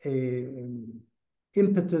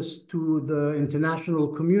impetus to the international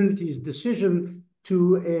community's decision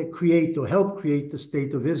to create or help create the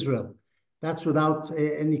state of Israel. That's without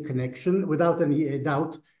any connection, without any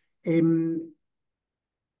doubt.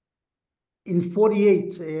 In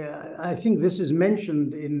 48, I think this is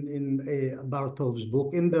mentioned in Bartov's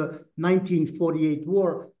book, in the 1948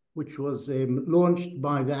 war, which was launched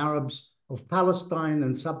by the Arabs of Palestine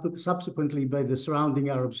and subsequently by the surrounding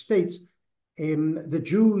Arab states, the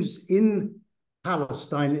Jews in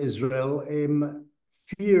Palestine, Israel,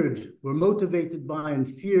 were motivated by and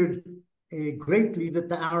feared greatly that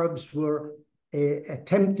the Arabs were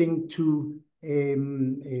attempting to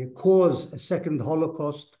cause a second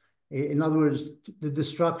Holocaust. In other words, the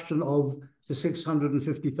destruction of the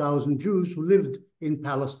 650,000 Jews who lived in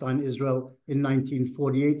Palestine, Israel in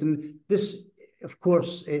 1948. And this, of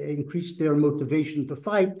course, increased their motivation to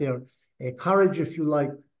fight, their courage, if you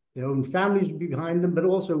like. Their own families behind them, but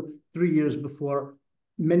also 3 years before,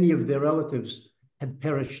 many of their relatives had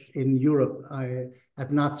perished in Europe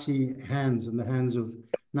at Nazi hands, in the hands of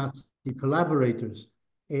Nazi collaborators.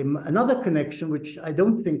 Another connection, which I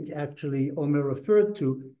don't think actually Omer referred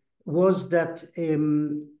to, was that,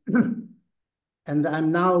 and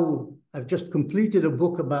I've just completed a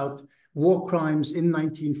book about war crimes in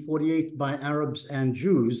 1948 by Arabs and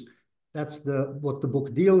Jews. That's what the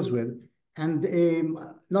book deals with. And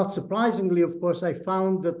not surprisingly, of course, I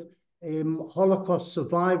found that Holocaust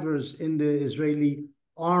survivors in the Israeli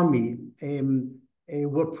army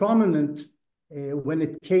were prominent when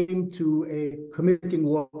it came to committing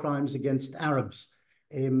war crimes against Arabs.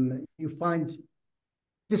 You find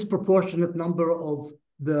disproportionate number of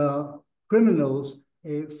the criminals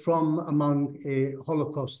from among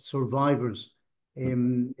Holocaust survivors,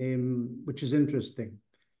 which is interesting.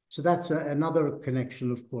 So that's another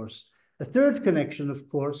connection, of course. A third connection, of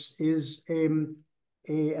course, is,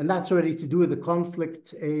 and that's already to do with the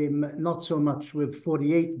conflict, not so much with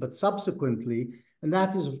 48, but subsequently, and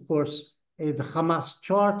that is, of course, the Hamas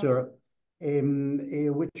Charter,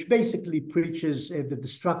 which basically preaches the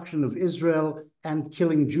destruction of Israel and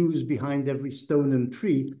killing Jews behind every stone and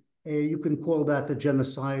tree. You can call that a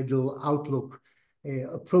genocidal outlook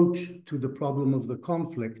approach to the problem of the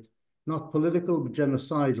conflict, not political, but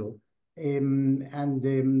genocidal.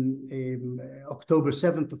 October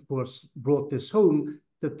 7th, of course, brought this home,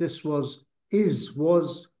 that this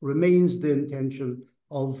remains the intention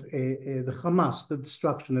of the Hamas, the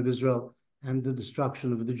destruction of Israel and the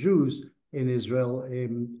destruction of the Jews in Israel.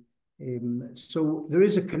 So there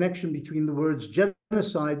is a connection between the words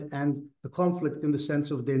genocide and the conflict in the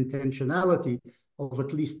sense of the intentionality of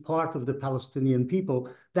at least part of the Palestinian people,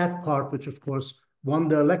 that part which, of course, won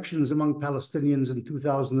the elections among Palestinians in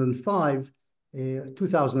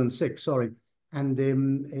 2006, sorry, and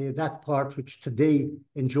that part which today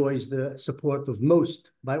enjoys the support of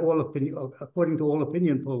most, by all opinion, according to all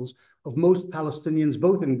opinion polls, of most Palestinians,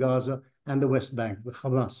 both in Gaza and the West Bank, the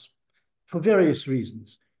Hamas, for various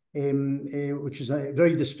reasons, which is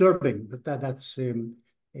very disturbing. But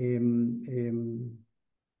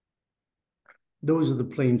those are the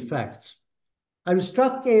plain facts. I was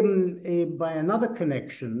struck by another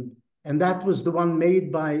connection, and that was the one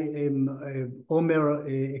made by Omer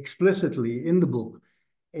explicitly in the book.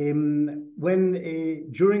 When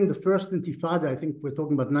during the first Intifada, I think we're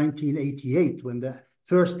talking about 1988, when the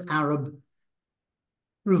first Arab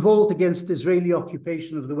revolt against Israeli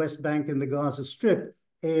occupation of the West Bank and the Gaza Strip,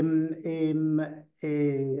 Yitzhak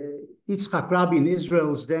Rabin,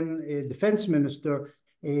 Israel's then defense minister,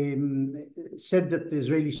 said that the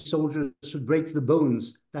Israeli soldiers should break the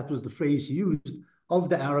bones, that was the phrase he used, of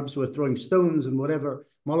the Arabs who were throwing stones and whatever,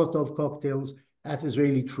 Molotov cocktails at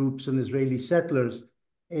Israeli troops and Israeli settlers.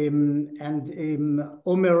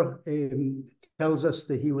 Omer tells us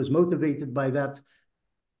that he was motivated by that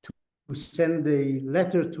to send a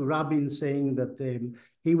letter to Rabin saying that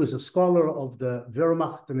he was a scholar of the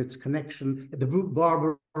Wehrmacht and its connection, the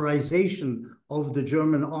barbarization of the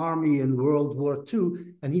German army in World War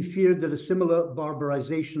II, and he feared that a similar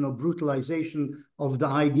barbarization or brutalization of the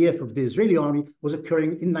IDF, of the Israeli army, was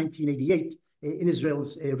occurring in 1988 in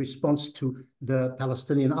Israel's response to the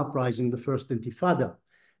Palestinian uprising, the First Intifada.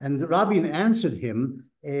 And Rabin answered him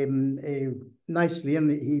nicely,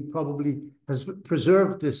 and he probably has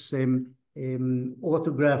preserved this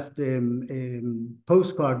autographed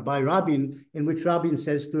postcard by Rabin, in which Rabin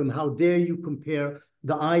says to him, "How dare you compare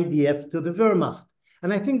the IDF to the Wehrmacht?"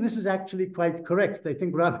 And I think this is actually quite correct. I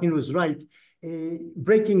think Rabin was right.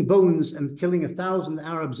 Breaking bones and killing 1,000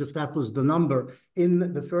 Arabs, if that was the number,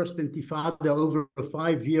 in the First Intifada over a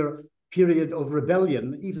 5-year period of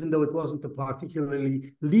rebellion, even though it wasn't a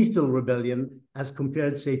particularly lethal rebellion as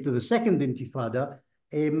compared, say, to the Second Intifada,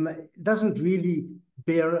 doesn't really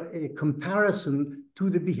bear a comparison to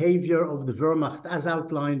the behavior of the Wehrmacht as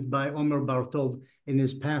outlined by Omer Bartov in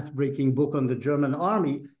his path-breaking book on the German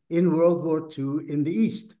army in World War II in the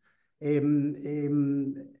East.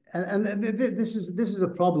 This is a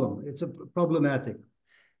problem. It's problematic,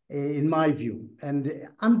 in my view, and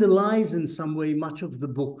underlies in some way much of the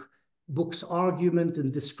book's argument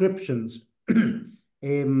and descriptions.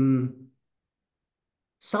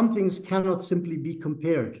 Some things cannot simply be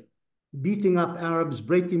compared. Beating up Arabs,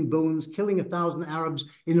 breaking bones, killing 1,000 Arabs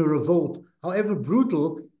in a revolt, however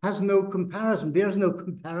brutal, has no comparison. There's no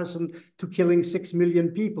comparison to killing 6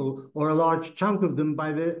 million people, or a large chunk of them,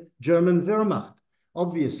 by the German Wehrmacht,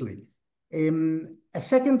 obviously. A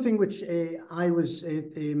second thing which I was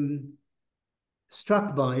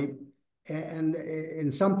struck by, and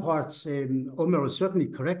in some parts, Omer was certainly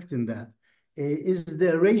correct in that, is the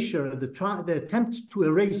erasure, the attempt to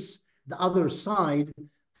erase the other side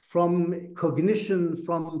from cognition,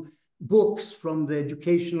 from books, from the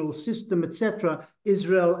educational system, etc.,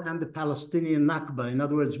 Israel and the Palestinian Nakba. In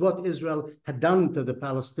other words, what Israel had done to the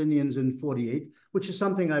Palestinians in 48, which is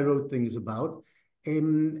something I wrote things about.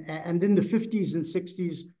 And in the 50s and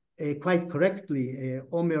 60s, quite correctly,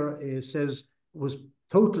 Omer says, was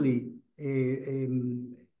totally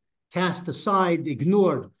cast aside,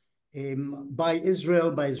 ignored by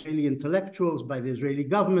Israel, by Israeli intellectuals, by the Israeli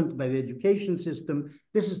government, by the education system.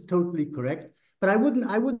 This is totally correct. But I wouldn't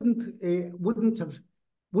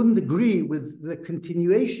agree with the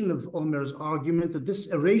continuation of Omer's argument that this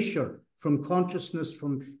erasure from consciousness,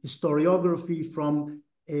 from historiography, from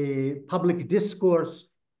public discourse,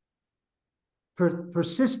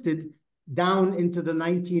 persisted down into the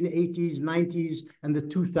 1980s, 90s, and the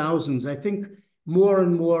 2000s. I think more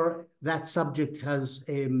and more that subject has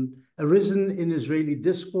arisen in Israeli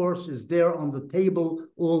discourse, is there on the table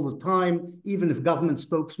all the time, even if government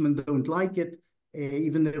spokesmen don't like it,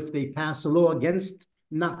 even if they pass a law against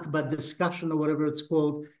Nakba discussion or whatever it's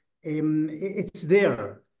called, it's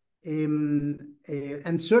there.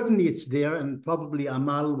 And certainly it's there, and probably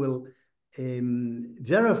Amal will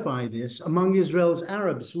verify this, among Israel's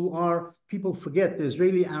Arabs, who are, people forget, the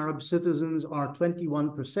Israeli Arab citizens are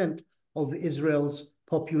 21% of Israel's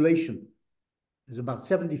population. There's about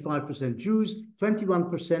 75% Jews,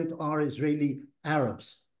 21% are Israeli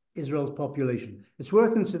Arabs, Israel's population. It's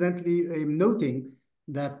worth incidentally noting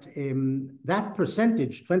that that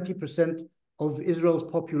percentage, 20% of Israel's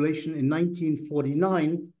population in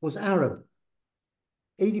 1949 was Arab.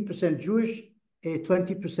 80% Jewish,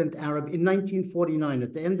 20% Arab in 1949,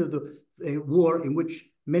 at the end of the war, in which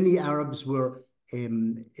many Arabs were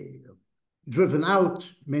driven out,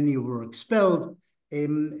 many were expelled.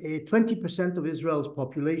 20% of Israel's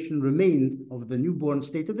population remained, of the newborn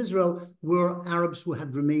state of Israel, were Arabs who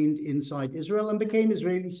had remained inside Israel and became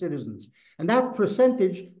Israeli citizens. And that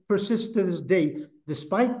percentage persists to this day,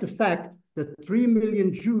 despite the fact that 3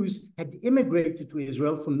 million Jews had immigrated to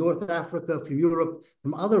Israel from North Africa, from Europe,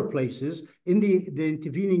 from other places in the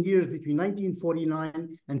intervening years between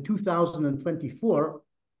 1949 and 2024.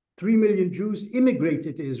 3 million Jews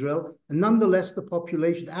immigrated to Israel, and nonetheless the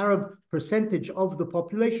population, Arab percentage of the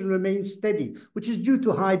population remains steady, which is due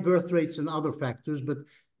to high birth rates and other factors, but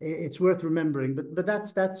it's worth remembering. But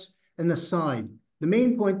that's an aside. The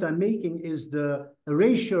main point I'm making is the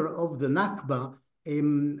erasure of the Nakba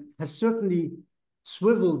has certainly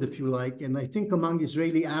swiveled, if you like, and I think among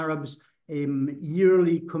Israeli Arabs,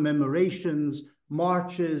 yearly commemorations,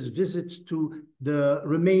 marches, visits to the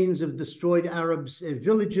remains of destroyed Arabs'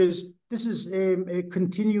 villages. This is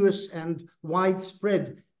continuous and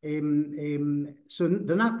widespread. So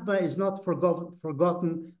the Nakba is not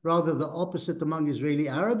forgotten, rather the opposite among Israeli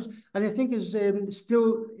Arabs, and I think is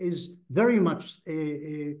still is very much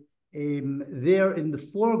there in the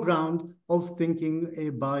foreground of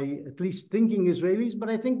thinking by at least thinking Israelis, but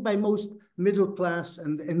I think by most middle class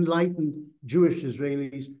and enlightened Jewish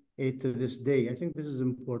Israelis to this day. I think this is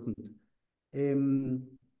important.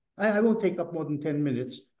 I won't take up more than 10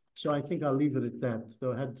 minutes, so I think I'll leave it at that.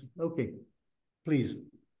 So okay, please.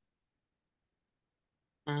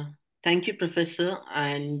 Thank you, Professor.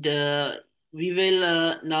 And we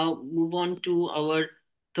will now move on to our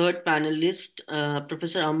third panelist,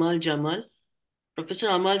 Professor Amal Jamal. Professor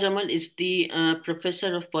Amal Jamal is the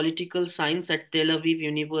professor of political science at Tel Aviv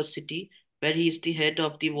University, where he is the head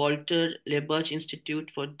of the Walter Lebach Institute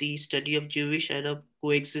for the Study of Jewish-Arab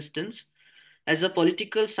Coexistence. As a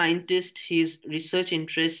political scientist, his research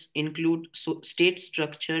interests include state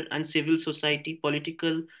structure and civil society,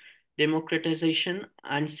 political democratization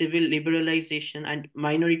and civil liberalization, and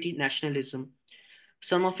minority nationalism.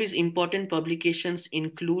 Some of his important publications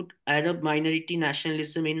include Arab Minority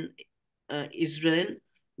Nationalism in Israel,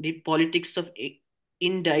 The Politics of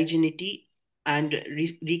Indigeneity, and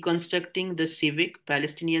Reconstructing the Civic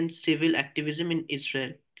Palestinian Civil Activism in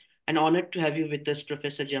Israel. An honor to have you with us,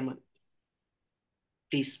 Professor Jamal.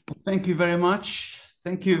 Please. Thank you very much.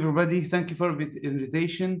 Thank you, everybody. Thank you for the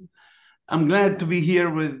invitation. I'm glad to be here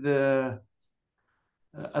with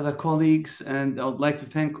other colleagues, and I would like to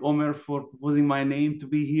thank Omer for proposing my name to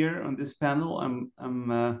be here on this panel. I'm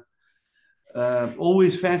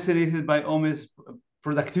always fascinated by Omer's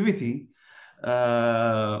productivity,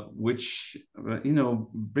 which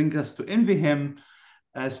brings us to envy him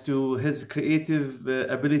as to his creative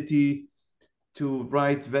ability to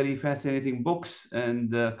write very fascinating books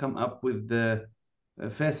and come up with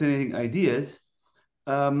fascinating ideas.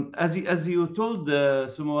 As you told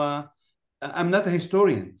Sumoa, I'm not a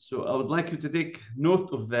historian, so I would like you to take note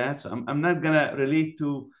of that. So I'm not gonna relate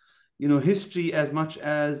to, history as much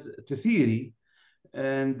as to theory,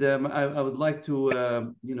 and I would like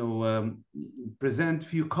to, present a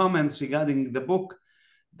few comments regarding the book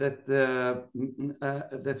that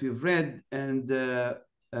that we've read, and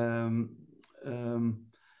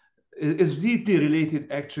it's deeply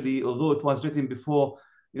related, actually, although it was written before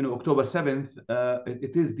October 7th,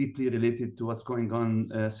 it is deeply related to what's going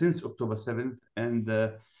on since October 7th. And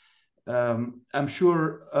I'm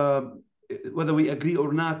sure whether we agree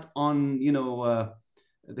or not on,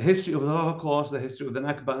 the history of the Holocaust, the history of the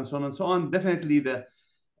Nakba, and so on, definitely the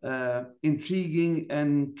intriguing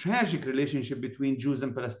and tragic relationship between Jews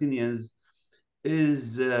and Palestinians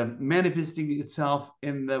is manifesting itself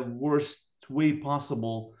in the worst way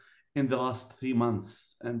possible in the last 3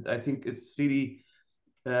 months. And I think it's really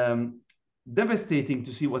devastating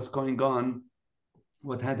to see what's going on,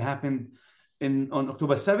 what had happened on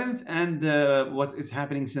October 7th, and what is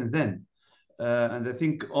happening since then. And I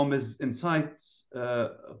think Omer's insights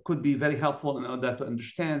could be very helpful in order to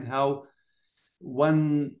understand how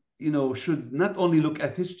one, should not only look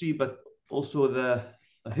at history, but also the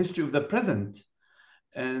history of the present.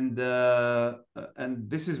 And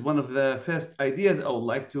this is one of the first ideas I would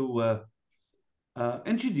like to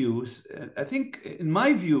introduce. I think, in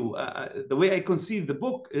my view, the way I conceive the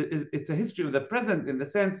book is it's a history of the present, in the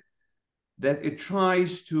sense that it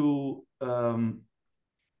tries to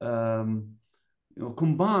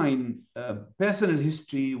combine personal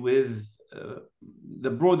history with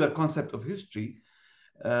the broader concept of history,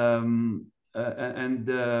 and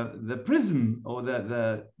the prism, or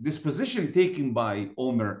the disposition taken by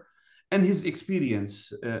Omer and his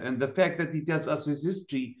experience, and the fact that he tells us his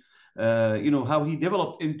history, how he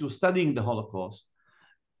developed into studying the Holocaust,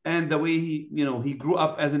 and the way he grew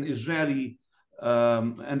up as an Israeli,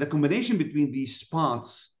 and the combination between these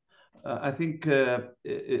parts, I think,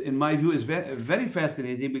 in my view, is very, very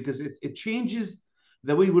fascinating, because it changes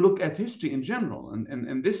the way we look at history in general. And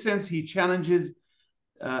in this sense, he challenges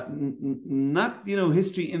not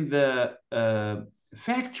history in the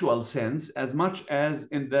factual sense as much as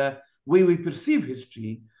in the way we perceive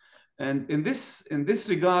history. And in this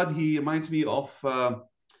regard, he reminds me of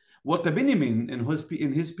Walter Benjamin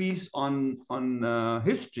in his piece on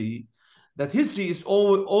history, that history is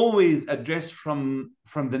always addressed from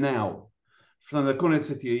the now, from the current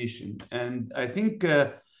situation. And I think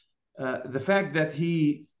the fact that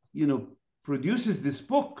he produces this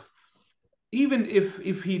book, even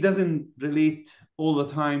if he doesn't relate all the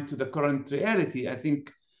time to the current reality, I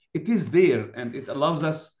think it is there, and it allows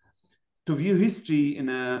us to view history in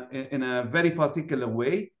a very particular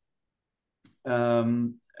way.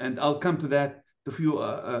 And I'll come to that, a few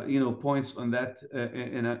points on that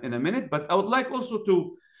in a minute. But I would like also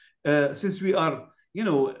to, since we are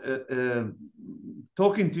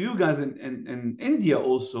talking to you guys in India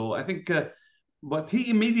also, I think what he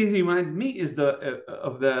immediately reminded me is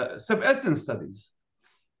of the subaltern studies.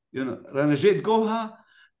 Ranajit Goha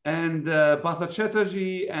and Partha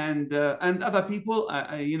Chatterjee and other people,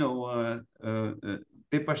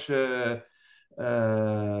 Deepash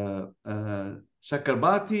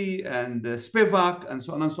Chakrabarti and Spivak, and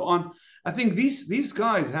so on and so on. I think these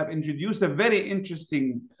guys have introduced a very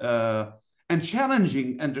interesting and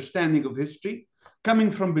challenging understanding of history coming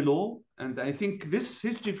from below. And I think this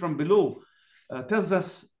history from below tells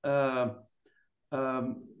us a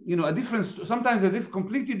different, sometimes a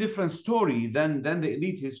completely different story than the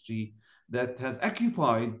elite history that has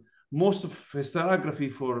occupied most of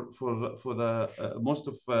historiography for the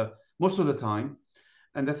most of the time.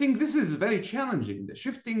 And I think this is very challenging. The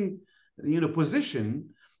shifting, position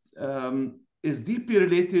is deeply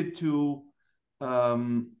related to,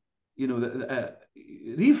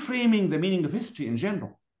 reframing the meaning of history in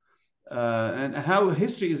general, and how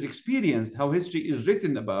history is experienced, how history is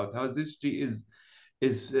written about, how history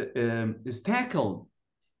is tackled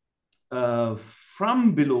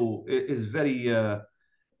from below is very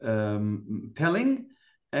telling,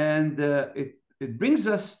 and it brings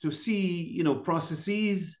us to see,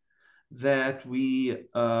 processes that we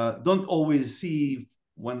don't always see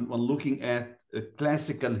when looking at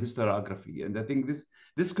classical historiography. And I think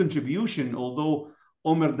this contribution, although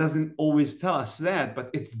Omer doesn't always tell us that, but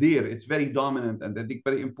it's there, it's very dominant, and I think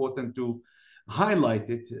very important to highlight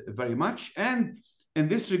it very much. And in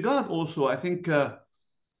this regard also, I think,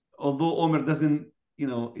 although Omer doesn't,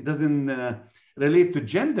 it doesn't relate to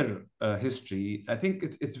gender history, I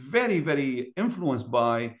think it's very, very influenced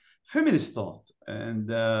by feminist thought. And,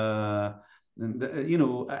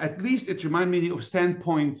 at least it reminds me of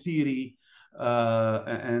standpoint theory,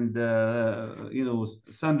 and,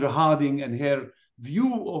 Sandra Harding and her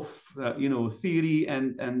view of, theory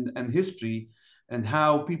and history, and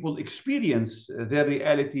how people experience their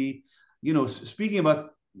reality, speaking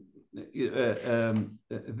about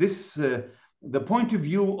this, the point of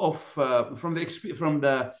view of from the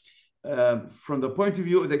point of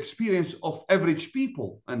view of the experience of average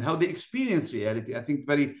people and how they experience reality, I think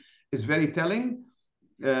is very telling.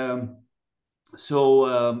 This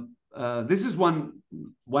is one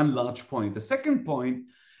large point. The second point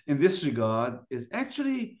in this regard is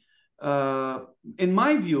actually, in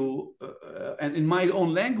my view, and in my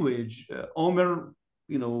own language, Omer,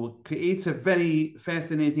 creates a very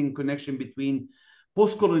fascinating connection between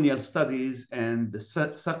post-colonial studies and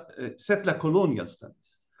settler colonial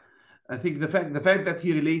studies. I think the fact that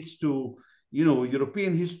he relates to,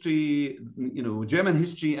 European history, German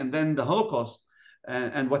history, and then the Holocaust,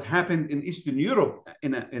 and what happened in Eastern Europe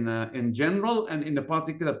in general and in a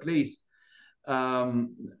particular place.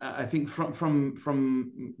 I think from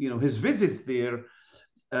his visits there,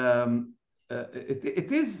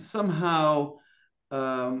 it is somehow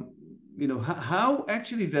how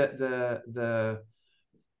actually the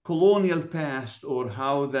colonial past, or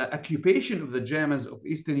how the occupation of the Germans of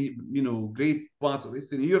Eastern, great parts of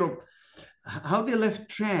Eastern Europe, how they left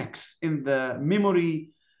tracks in the memory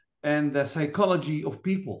and the psychology of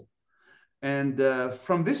people. And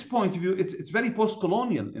from this point of view, it's very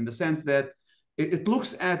post-colonial in the sense that it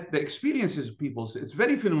looks at the experiences of people. So it's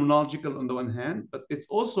very phenomenological on the one hand, but it's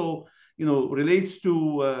also, relates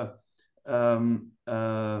to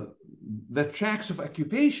the tracks of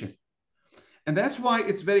occupation. And that's why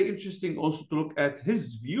it's very interesting also to look at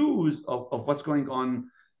his views of what's going on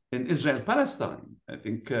in Israel-Palestine. I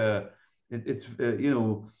think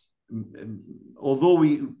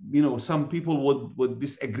although some people would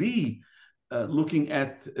disagree looking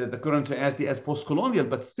at the current reality as post-colonial,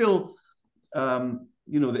 but still,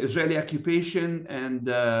 the Israeli occupation and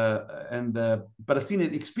the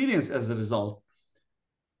Palestinian experience as a result,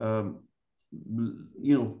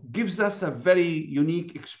 gives us a very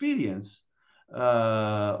unique experience,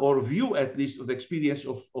 or view at least of the experience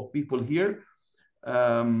of people here,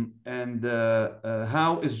 and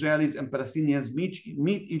how Israelis and Palestinians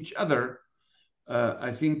meet each other.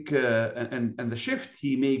 I think, and the shift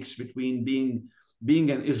he makes between being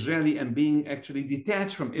an Israeli and being actually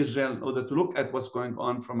detached from Israel in order to look at what's going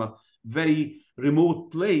on from a very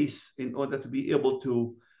remote place, in order to be able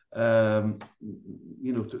to to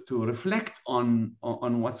reflect on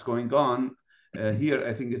what's going on here,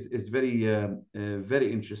 I think is very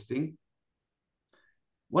very interesting.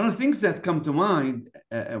 One of the things that come to mind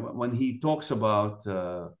when he talks about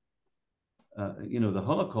the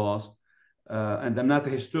Holocaust, and I'm not a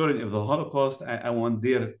historian of the Holocaust, I won't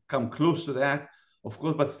dare come close to that, of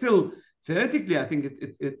course, but still, theoretically, I think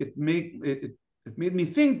it made me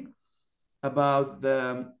think about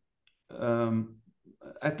the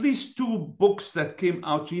at least two books that came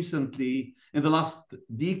out recently in the last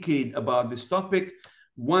decade about this topic.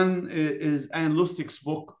 One is Ian Lustig's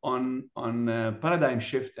book on paradigm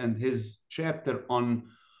shift, and his chapter on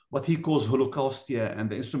what he calls Holocaustia and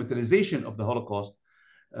the instrumentalization of the Holocaust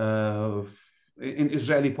in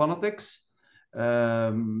Israeli politics.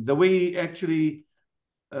 The way actually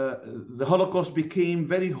the Holocaust became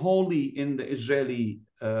very holy in the Israeli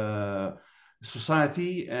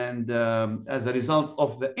society, and as a result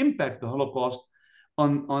of the impact the Holocaust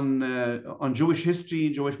on Jewish history,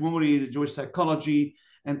 Jewish memory, Jewish psychology,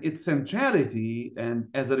 and its centrality, and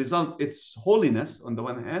as a result, its holiness on the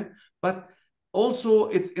one hand, but also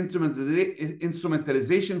its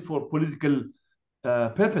instrumentalization for political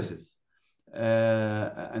purposes.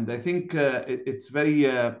 And I think it's very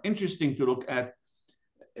interesting to look at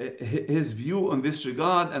his view on this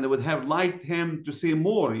regard, and I would have liked him to say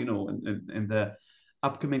more, in the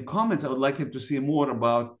upcoming comments. I would like him to say more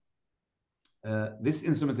about this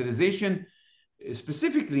instrumentalization,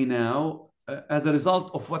 specifically now, as a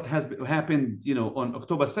result of what has happened, on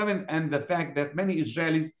October 7th, and the fact that many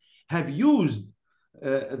Israelis have used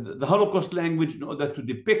the Holocaust language in order to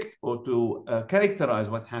depict or to characterize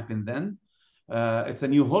what happened then. It's a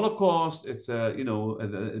new Holocaust. It's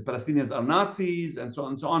the Palestinians are Nazis, and so on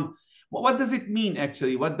and so on. What does it mean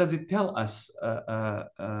actually? What does it tell us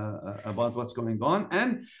about what's going on,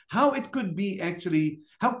 and how it could be actually?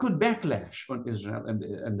 How could backlash on Israel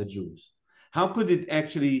and the Jews? How could it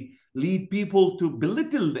actually lead people to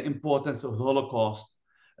belittle the importance of the Holocaust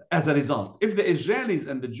as a result? If the Israelis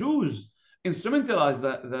and the Jews instrumentalize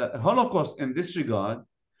the Holocaust in this regard,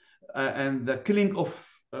 and the killing of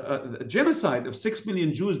genocide of 6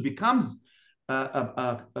 million Jews becomes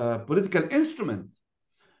a political instrument,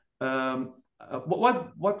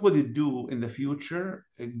 what would it do in the future,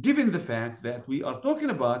 given the fact that we are talking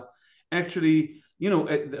about actually,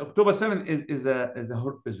 October 7th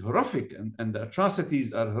is horrific, and the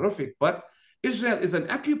atrocities are horrific, but Israel is an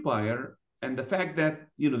occupier, and the fact that,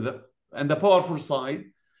 and the powerful side,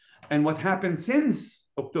 and what happened since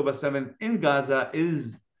October 7th in Gaza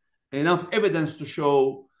is enough evidence to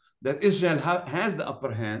show that Israel has the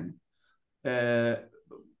upper hand.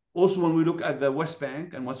 Also, when we look at the West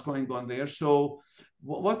Bank and what's going on there. So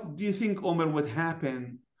what do you think, Omer, would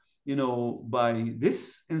happen, by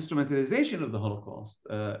this instrumentalization of the Holocaust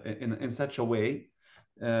in such a way?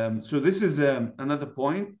 So this is another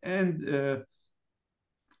point. And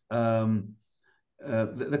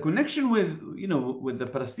the connection with the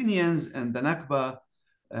Palestinians and the Nakba,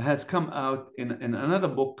 has come out in another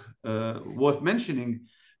book worth mentioning,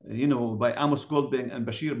 by Amos Goldberg and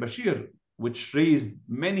Bashir Bashir, which raised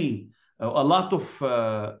a lot of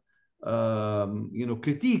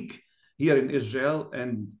critique here in Israel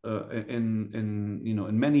and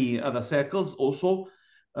in many other circles also,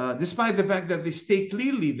 despite the fact that they state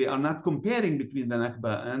clearly they are not comparing between the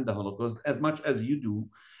Nakba and the Holocaust as much as you do.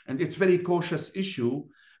 And it's a very cautious issue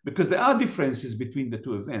because there are differences between the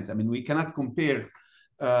two events. I mean, we cannot compare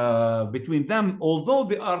between them, although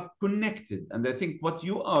they are connected. And I think what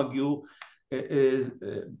you argue is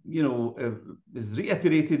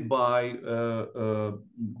reiterated by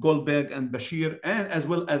Goldberg and Bashir, and as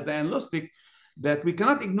well as Diane Lustig, that we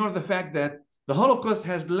cannot ignore the fact that the Holocaust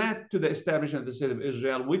has led to the establishment of the State of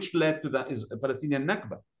Israel, which led to the Palestinian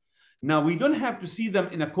Nakba. Now, we don't have to see them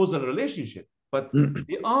in a causal relationship, but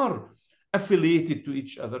they are affiliated to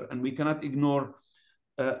each other, and we cannot ignore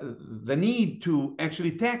the need to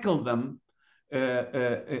actually tackle them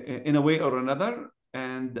in a way or another.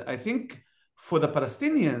 And I think for the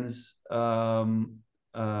Palestinians,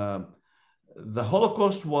 the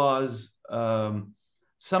Holocaust was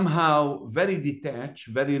somehow very detached,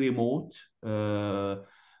 very remote.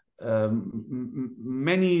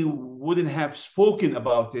 Many wouldn't have spoken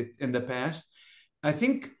about it in the past. I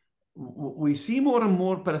think we see more and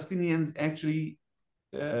more Palestinians actually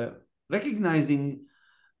recognizing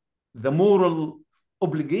the moral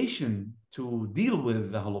obligation to deal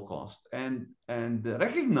with the Holocaust and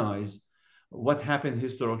recognize what happened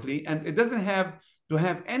historically. And it doesn't have to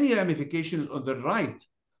have any ramifications on the right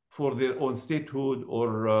for their own statehood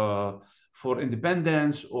or for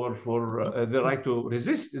independence or for the right to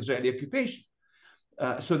resist Israeli occupation.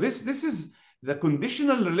 So this is the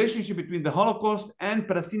conditional relationship between the Holocaust and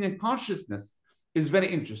Palestinian consciousness is very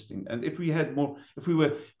interesting. And if we were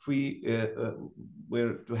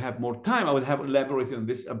to have more time, I would have elaborated on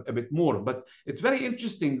this a bit more. But it's very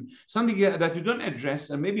interesting, something that you don't address,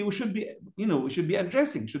 and maybe we should be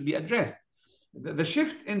addressed. The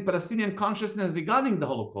shift in Palestinian consciousness regarding the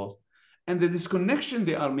Holocaust and the disconnection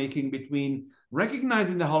they are making between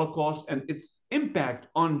recognizing the Holocaust and its impact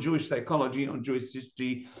on Jewish psychology, on Jewish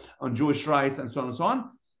history, on Jewish rights, and so on and so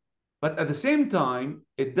on. But at the same time,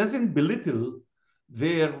 it doesn't belittle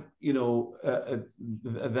their,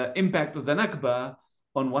 the impact of the Nakba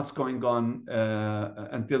on what's going on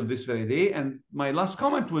until this very day. And my last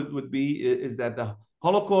comment would be is that the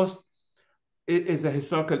Holocaust is a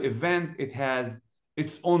historical event. It has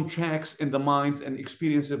its own tracks in the minds and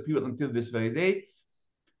experiences of people until this very day.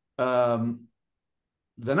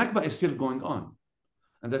 The Nakba is still going on.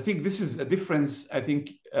 And I think this is a difference I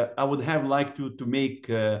think I would have liked to make,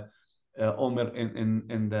 Omer,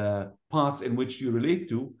 in the parts in which you relate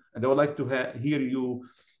to. And I would like to hear you,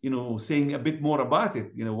 saying a bit more about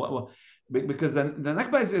it, because the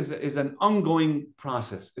Nakba is an ongoing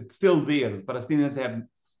process. It's still there. Palestinians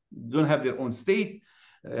don't have their own state.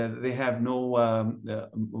 They have no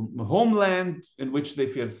homeland in which they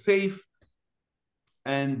feel safe.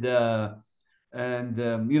 And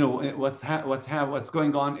what's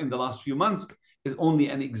going on in the last few months is only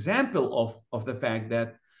an example of the fact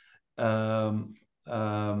that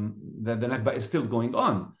that the Nakba is still going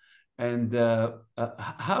on. And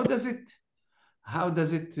how does it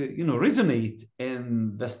resonate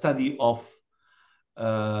in the study of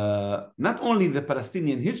not only the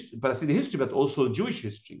Palestinian history, but also Jewish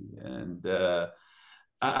history? And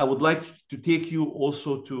I would like to take you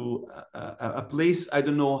also to a place I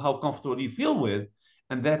don't know how comfortable you feel with,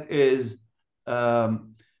 and that is,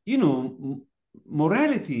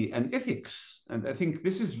 morality and ethics. And I think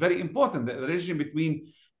this is very important, the relation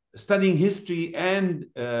between studying history and,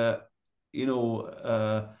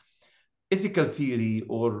 ethical theory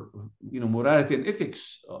or, morality and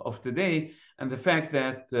ethics of today, and the fact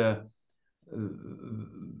that the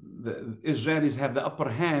Israelis have the upper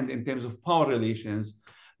hand in terms of power relations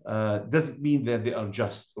doesn't mean that they are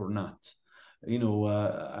just or not.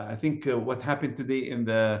 I think what happened today in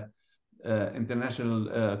the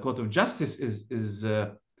International Court of Justice is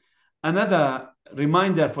another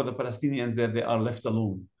reminder for the Palestinians that they are left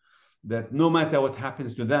alone, that no matter what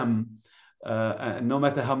happens to them, no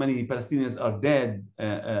matter how many Palestinians are dead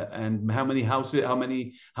and how many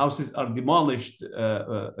houses are demolished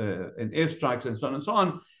in airstrikes and so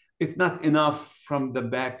on, it's not enough from the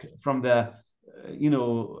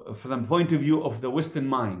point of view of the Western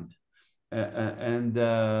mind. And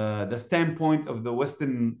the standpoint of the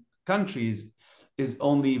Western countries is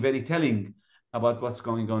only very telling about what's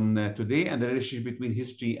going on today and the relationship between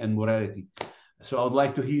history and morality. So I would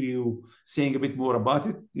like to hear you saying a bit more about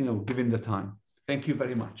it, given the time. Thank you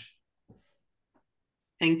very much.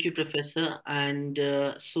 Thank you, Professor. And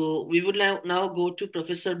so we would now go to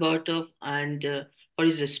Professor Bartov and for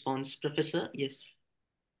his response. Professor, yes.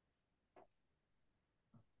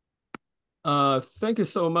 Thank you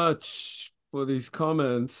so much for these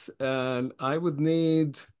comments. And I would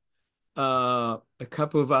need a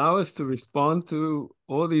couple of hours to respond to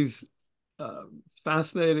all these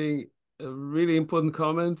fascinating, really important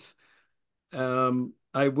comments.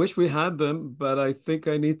 I wish we had them, but I think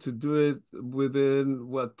I need to do it within,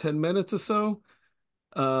 what, 10 minutes or so?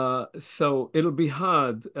 So it'll be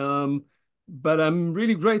hard. But I'm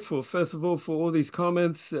really grateful, first of all, for all these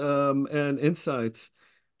comments and insights.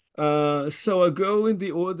 So I'll go in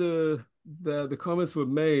the order that the comments were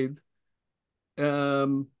made.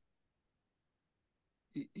 Jan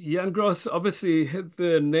Gross obviously hit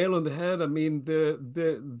the nail on the head. I mean,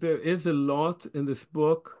 there is a lot in this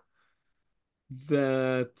book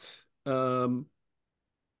that,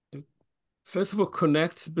 first of all,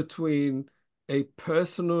 connects between a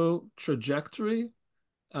personal trajectory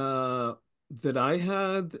that I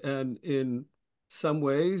had, and in some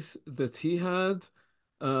ways that he had.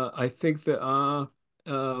 I think there are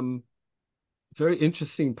very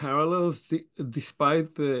interesting parallels,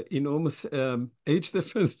 despite the enormous age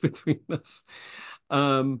difference between us.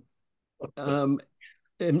 Um, um,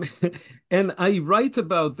 and, and I write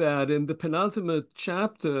about that in the penultimate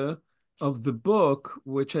chapter of the book,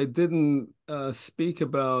 which I didn't speak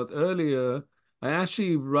about earlier. I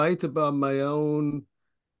actually write about my own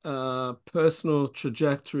personal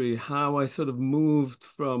trajectory, how I sort of moved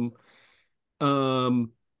from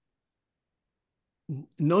um,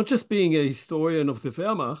 not just being a historian of the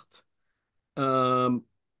Wehrmacht, um,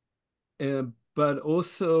 but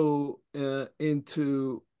also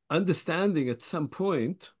into understanding at some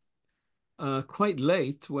point, quite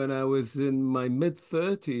late when I was in my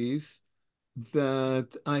mid-30s,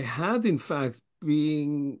 that I had in fact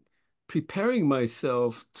been preparing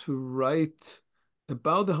myself to write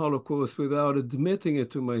about the Holocaust without admitting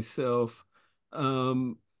it to myself,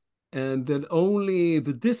 um, and that only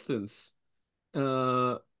the distance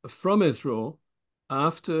uh, from Israel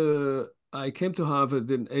after I came to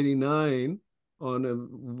Harvard in '89 on a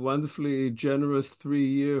wonderfully generous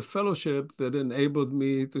 3-year fellowship that enabled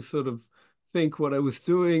me to sort of think what I was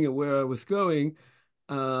doing and where I was going.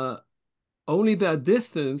 Uh, Only that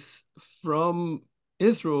distance from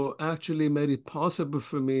Israel actually made it possible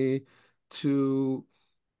for me to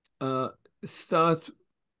uh, start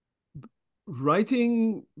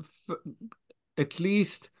writing, at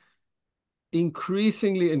least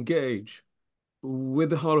increasingly engage with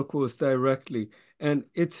the Holocaust directly. And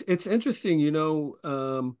it's interesting,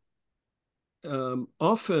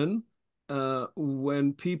 often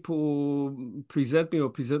when people present me or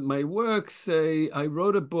present my work, say, I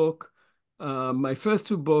wrote a book. My first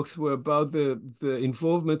 2 books were about the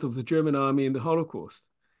involvement of the German army in the Holocaust.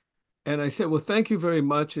 And I said, well, thank you very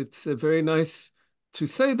much. It's very nice to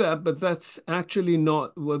say that, but that's actually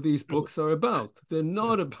not what these books are about. They're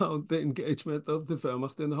not about the engagement of the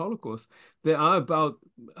Wehrmacht in the Holocaust. They are about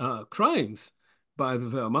crimes by the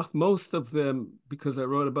Wehrmacht, most of them, because I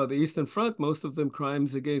wrote about the Eastern Front, most of them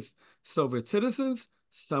crimes against Soviet citizens.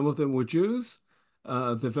 Some of them were Jews.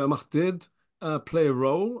 The Wehrmacht did play a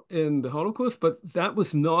role in the Holocaust, but that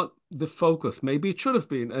was not the focus. Maybe it should have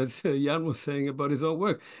been, as Jan was saying about his own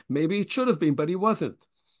work. Maybe it should have been, but he wasn't.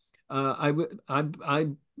 There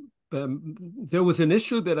was an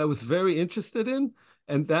issue that I was very interested in,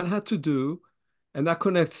 and that had to do, and that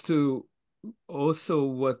connects to also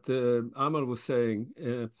what Amal was saying.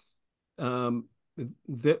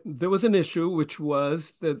 There was an issue, which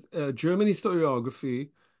was that German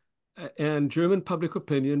historiography and German public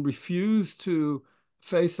opinion refused to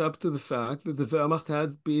face up to the fact that the Wehrmacht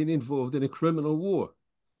had been involved in a criminal war.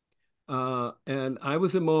 And I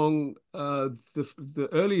was among the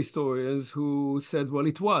early historians who said, well,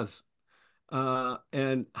 it was.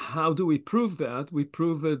 And how do we prove that? We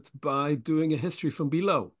prove it by doing a history from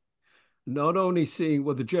below. Not only seeing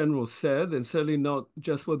what the generals said, and certainly not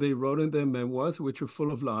just what they wrote in their memoirs, which were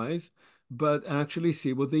full of lies, but actually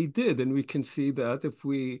see what they did. And we can see that if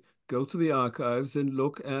we go to the archives and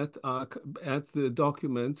look at the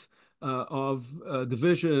documents of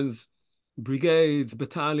divisions, brigades,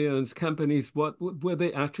 battalions, companies, what were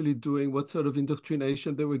they actually doing, what sort of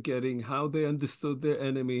indoctrination they were getting, how they understood their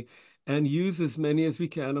enemy, and use as many as we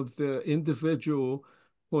can of their individual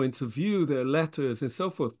points of view, their letters and so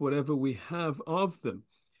forth, whatever we have of them.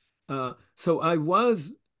 So I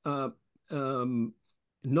was not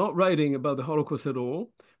writing about the Holocaust at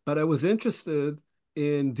all, but I was interested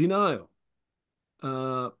in denial.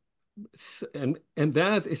 And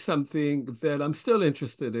that is something that I'm still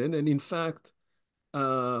interested in. And in fact,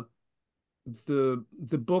 uh, the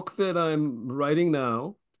book that I'm writing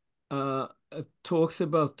now talks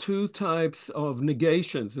about two types of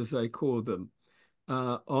negations, as I call them,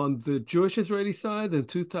 on the Jewish-Israeli side, and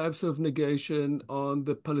two types of negation on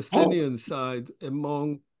the Palestinian side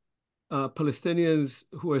among Palestinians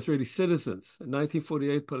who are Israeli citizens,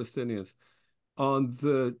 1948 Palestinians. On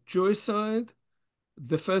the Jewish side,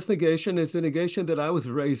 the first negation is the negation that I was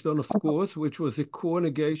raised on, of course, which was a core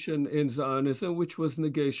negation in Zionism, which was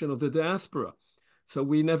negation of the diaspora. So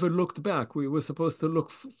we never looked back. We were supposed to look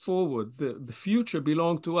forward. The future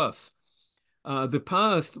belonged to us. The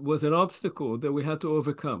past was an obstacle that we had to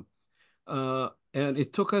overcome. And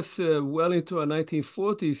it took us well into our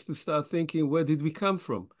 1940s to start thinking, where did we come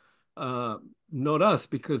from? Not us,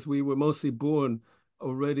 because we were mostly born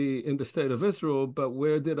already in the state of Israel, but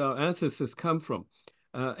where did our ancestors come from?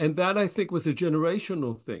 And that, I think, was a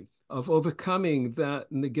generational thing of overcoming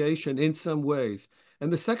that negation in some ways.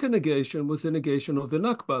 And the second negation was the negation of the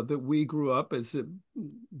Nakba, that we grew up, as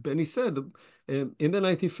Benny said, in the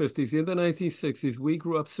 1950s, in the 1960s, we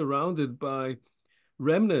grew up surrounded by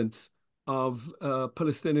remnants of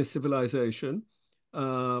Palestinian civilization.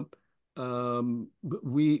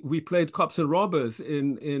 We played cops and robbers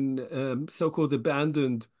in so-called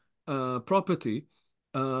abandoned property,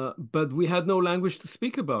 but we had no language to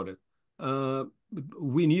speak about it.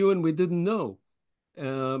 We knew and we didn't know.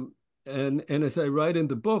 And as I write in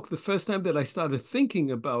the book, the first time that I started thinking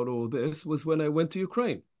about all this was when I went to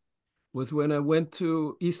Ukraine, was when I went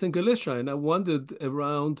to Eastern Galicia, and I wandered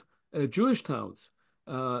around Jewish towns,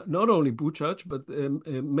 not only Buchach, but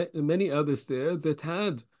many others there that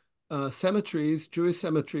had cemeteries, Jewish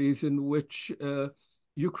cemeteries, in which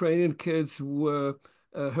Ukrainian kids were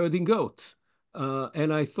herding goats.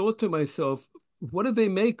 And I thought to myself, what do they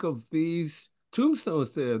make of these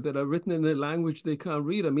tombstones there that are written in a language they can't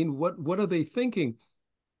read? I mean, what are they thinking?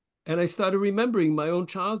 And I started remembering my own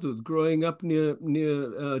childhood, growing up near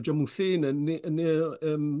Jamusin and near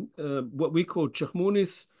what we call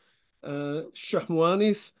Chachmunis,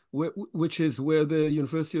 Shahmuanis, which is where the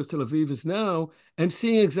University of Tel Aviv is now, and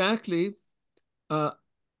seeing exactly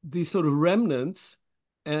these sort of remnants,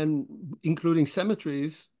 and including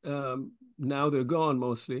cemeteries. Now they're gone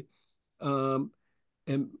mostly.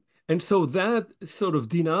 And so that sort of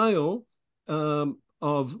denial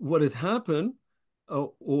of what had happened,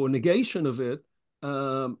 or negation of it,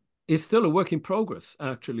 is still a work in progress,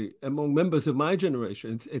 actually, among members of my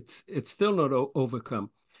generation. It's still not overcome.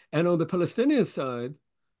 And on the Palestinian side,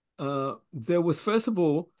 there was, first of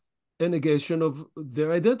all, a negation of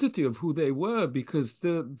their identity, of who they were, because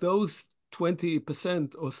those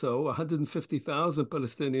 20% or so, 150,000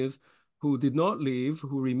 Palestinians who did not leave,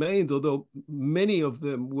 who remained, although many of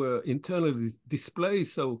them were internally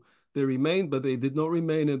displaced, so they remained, but they did not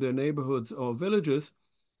remain in their neighborhoods or villages,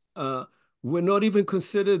 were not even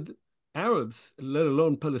considered Arabs, let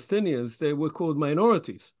alone Palestinians. They were called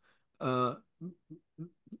minorities,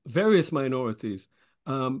 various minorities.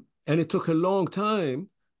 And it took a long time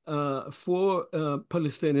for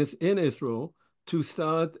Palestinians in Israel to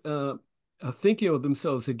start thinking of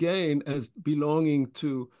themselves again as belonging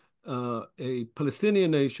to a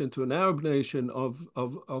Palestinian nation, to an Arab nation,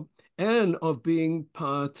 and of being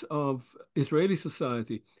part of Israeli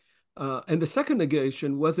society. And the second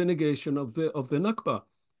negation was a negation of the Nakba.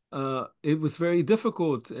 It was very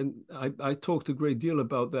difficult, and I talked a great deal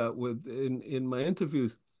about that in my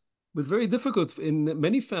interviews. It was very difficult in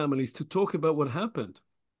many families to talk about what happened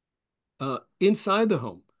inside the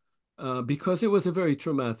home, because it was a very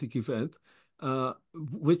traumatic event,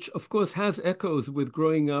 which of course has echoes with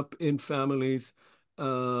growing up in families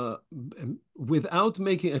without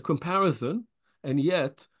making a comparison, and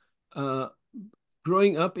yet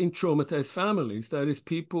growing up in traumatized families. That is,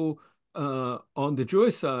 people on the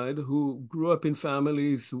Jewish side who grew up in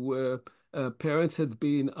families where parents had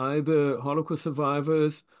been either Holocaust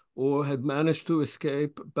survivors or had managed to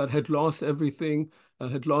escape, but had lost everything,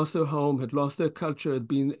 had lost their home, had lost their culture, had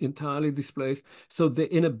been entirely displaced. So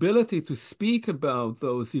the inability to speak about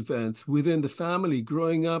those events within the family,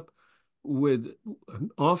 growing up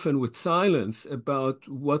often with silence about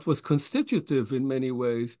what was constitutive in many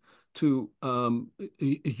ways to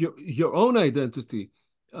your own identity,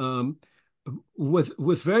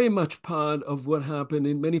 was very much part of what happened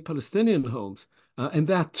in many Palestinian homes. And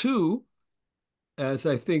that too, as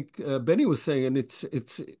I think Benny was saying, and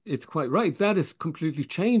it's quite right, that is completely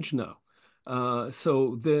changed now.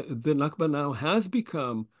 So the Nakba now has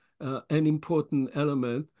become an important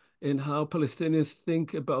element in how Palestinians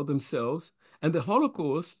think about themselves. And the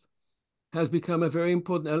Holocaust has become a very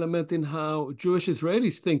important element in how Jewish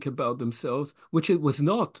Israelis think about themselves, which it was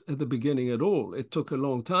not at the beginning at all. It took a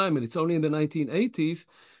long time, and it's only in the 1980s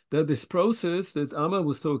that this process that Omer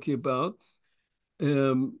was talking about,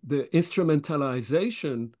 the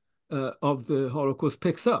instrumentalization of the Holocaust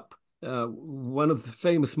picks up. One of the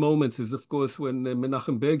famous moments is, of course, when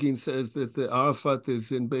Menachem Begin says that the Arafat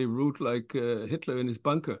is in Beirut like Hitler in his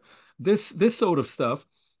bunker. This sort of stuff,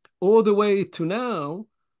 all the way to now,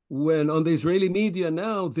 when on the Israeli media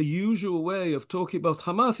now, the usual way of talking about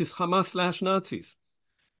Hamas is Hamas/Nazis.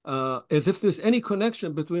 As if there's any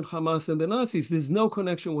connection between Hamas and the Nazis. There's no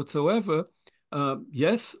connection whatsoever.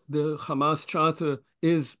 Yes, the Hamas charter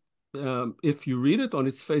is, if you read it on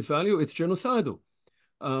its face value, it's genocidal.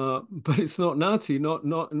 But it's not Nazi.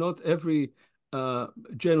 Not every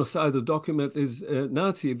genocidal document is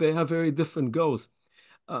Nazi. They have very different goals.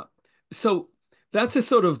 So that's a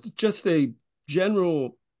sort of just a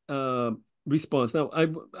general response. Now,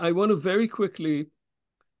 I want to very quickly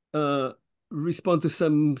respond to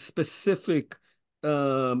some specific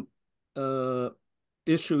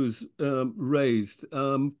issues raised.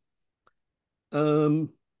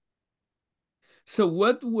 So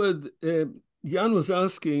what would, Jan was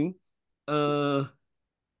asking, what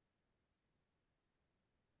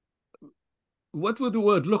would the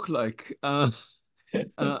world look like had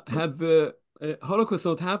the Holocaust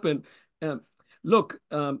not happened? Look,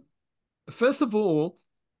 first of all,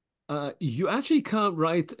 you actually can't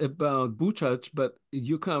write about Buchach, but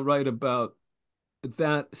you can't write about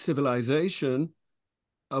that civilization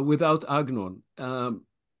without Agnon.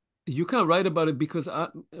 You can't write about it because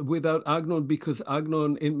without Agnon, because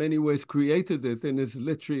Agnon in many ways created it in his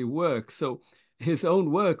literary work. So his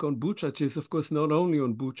own work on Buchach is, of course, not only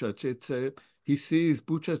on Buchach. He sees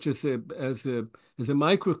Buchach as a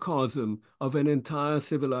microcosm of an entire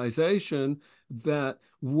civilization that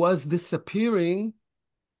was disappearing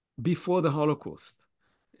before the Holocaust.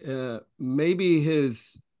 Maybe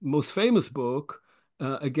his most famous book,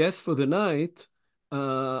 A Guest for the Night,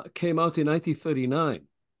 came out in 1939.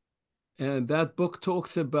 And that book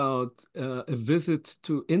talks about a visit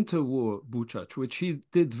to interwar Buchach, which he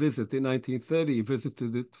did visit in 1930. He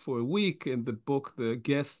visited it for a week. In the book, the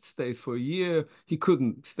guest stays for a year. He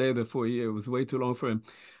couldn't stay there for a year. It was way too long for him.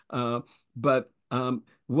 But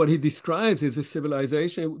what he describes is a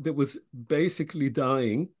civilization that was basically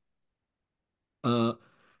dying in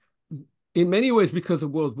many ways because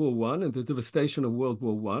of World War I and the devastation of World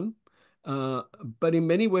War I, but in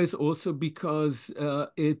many ways also because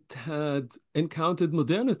it had encountered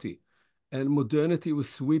modernity, and modernity was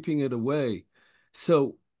sweeping it away.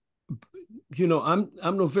 So, you know, I'm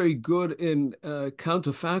not very good in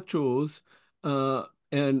counterfactuals,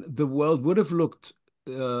 and the world would have looked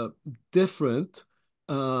different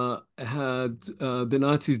had the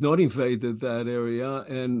Nazis not invaded that area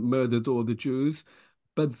and murdered all the Jews.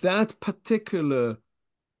 But that particular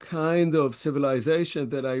kind of civilization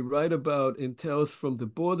that I write about in Tales from the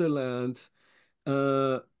Borderlands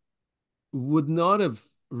would not have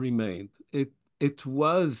remained. It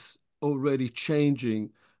was already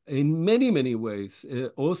changing in many, many ways.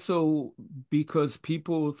 Also because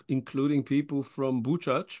people, including people from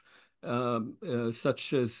Buchach,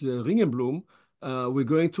 such as Ringenblum, were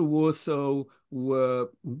going to Warsaw, were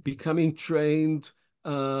becoming trained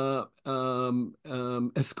as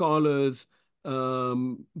scholars,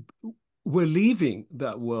 we're leaving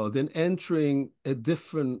that world and entering a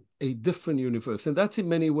different universe. And that's in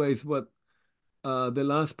many ways what the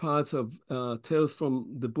last parts of Tales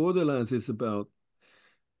from the Borderlands is about.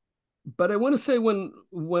 But I want to say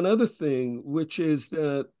one other thing, which is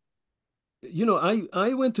that, you know,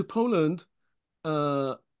 I went to Poland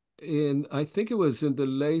I think it was in the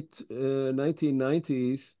late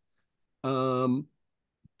 1990s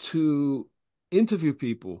to interview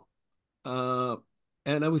people.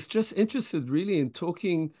 And I was just interested really in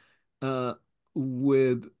talking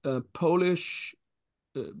with Polish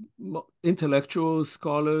intellectuals,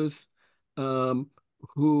 scholars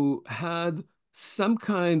who had some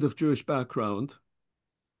kind of Jewish background,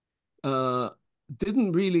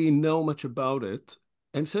 didn't really know much about it,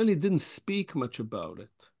 and certainly didn't speak much about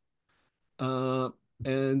it.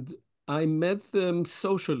 And I met them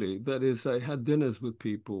socially. That is, I had dinners with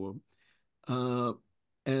people.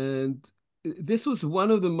 And this was one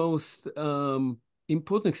of the most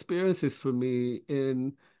important experiences for me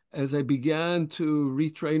as I began to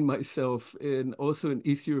retrain myself also in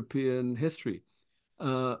East European history,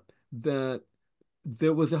 that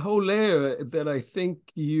there was a whole layer that I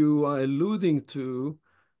think you are alluding to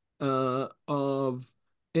of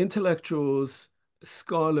intellectuals,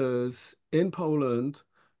 scholars in Poland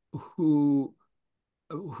who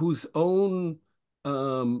whose own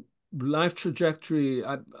life trajectory,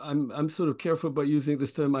 I'm sort of careful about using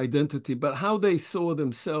this term identity, but how they saw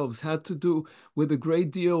themselves had to do with a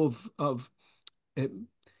great deal of uh,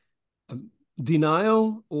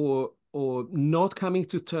 denial or not coming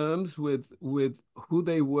to terms with who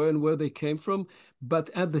they were and where they came from, but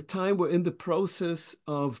at the time were in the process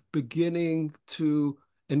of beginning to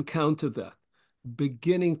encounter that,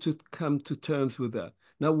 beginning to come to terms with that.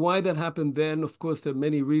 Now, why that happened then, of course, there are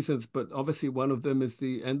many reasons, but obviously one of them is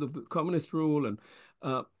the end of the communist rule, and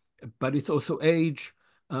but it's also age.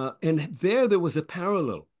 And there was a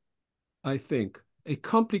parallel, I think, a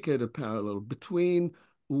complicated parallel between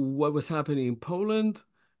what was happening in Poland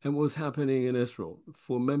and what was happening in Israel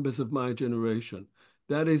for members of my generation.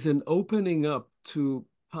 That is an opening up to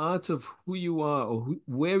parts of who you are or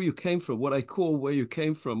where you came from, what I call where you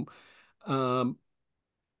came from,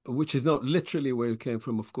 which is not literally where you came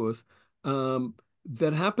from, of course,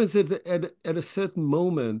 that happens at a certain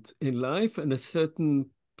moment in life and a certain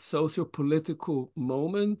socio-political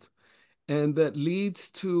moment, and that leads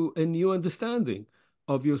to a new understanding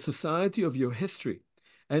of your society, of your history.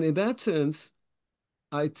 And in that sense,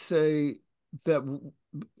 I'd say that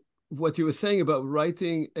what you were saying about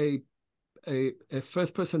writing a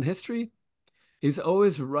first-person history is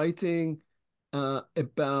always writing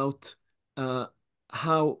about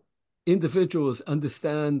how individuals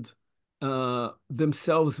understand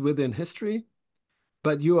themselves within history,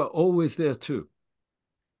 but you are always there too.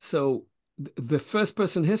 So the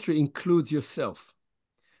first-person history includes yourself.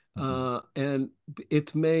 And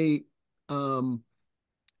it may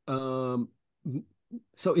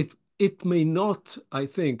so it may not, I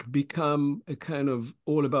think, become a kind of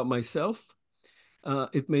all about myself.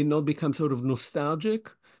 It may not become sort of nostalgic,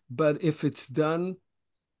 but if it's done,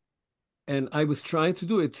 and I was trying to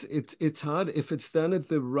do it, it's hard. If it's done at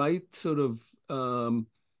the right sort of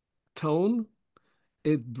tone,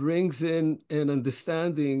 it brings in an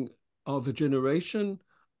understanding of a generation,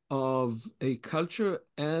 of a culture,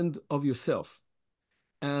 and of yourself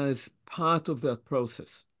as part of that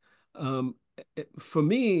process. For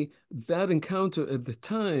me, that encounter at the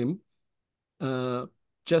time,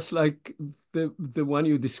 just like the one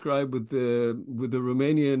you described with the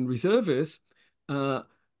Romanian reservists,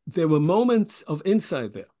 there were moments of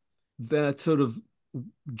insight there that sort of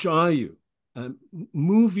jar you and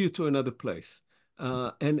move you to another place.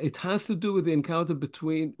 And it has to do with the encounter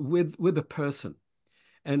with a person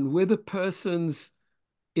and with a person's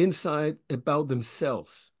insight about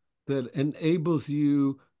themselves that enables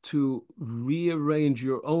you to rearrange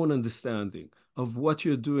your own understanding of what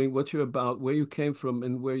you're doing, what you're about, where you came from,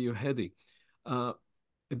 and where you're heading.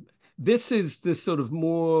 This is the sort of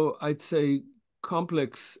more, I'd say,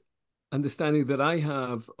 complex understanding that I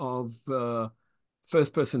have of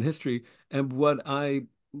first-person history. And what I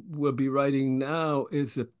will be writing now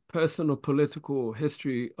is a personal political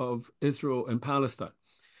history of Israel and Palestine.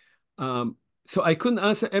 So I couldn't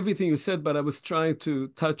answer everything you said, but I was trying to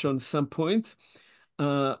touch on some points.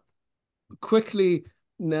 Quickly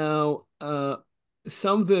now,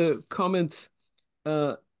 some of the comments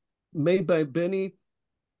made by Benny,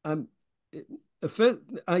 I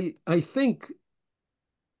think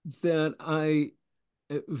that I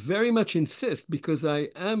very much insist, because I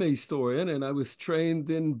am a historian and I was trained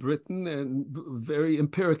in Britain and very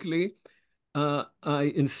empirically,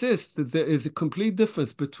 I insist that there is a complete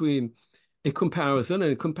difference between a comparison,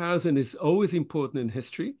 and a comparison is always important in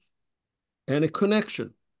history, and a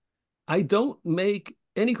connection. I don't make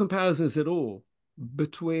any comparisons at all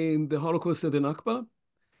between the Holocaust and the Nakba.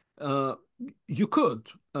 You could,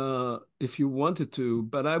 if you wanted to,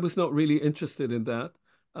 but I was not really interested in that.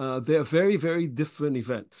 They're very, very different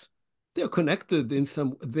events. They're connected in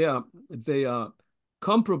some, they are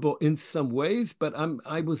comparable in some ways, but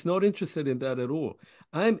I was not interested in that at all.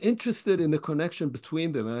 I'm interested in the connection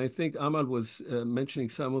between them, and I think Amal was mentioning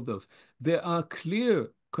some of those. There are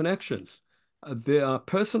clear connections. There are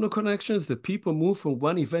personal connections that people move from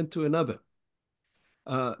one event to another.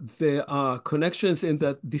 There are connections in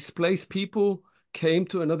that displaced people came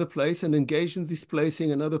to another place and engaged in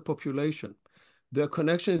displacing another population. There are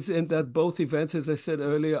connections in that both events, as I said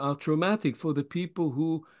earlier, are traumatic for the people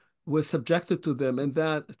who were subjected to them, and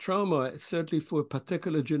that trauma, certainly for a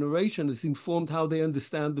particular generation, has informed how they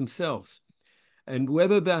understand themselves. And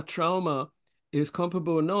whether that trauma is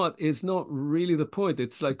comparable or not is not really the point.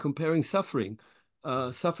 It's like comparing suffering.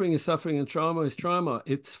 Suffering is suffering and trauma is trauma.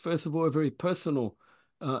 It's, first of all, a very personal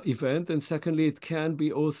event, and secondly, it can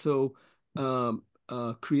be also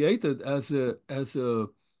created as a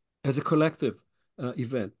collective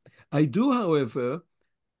event. I do, however,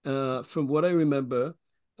 from what I remember,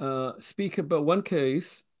 speak about one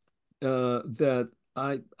case that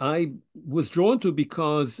I was drawn to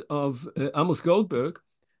because of Amos Goldberg,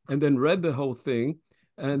 and then read the whole thing,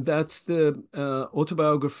 and that's the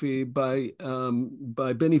autobiography by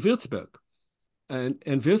Benny Würzberg. And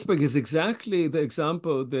Würzberg is exactly the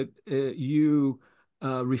example that you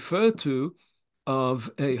refer to of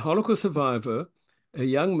a Holocaust survivor, a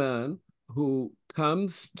young man who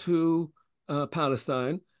comes to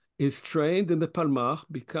Palestine, is trained in the Palmach,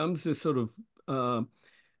 becomes a sort of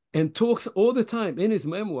and talks all the time in his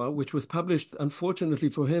memoir, which was published, unfortunately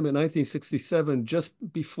for him, in 1967, just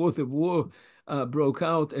before the war broke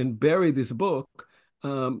out, and buried his book,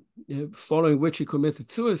 following which he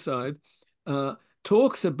committed suicide,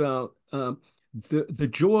 talks about the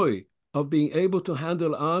joy of being able to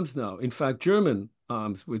handle arms now. In fact, German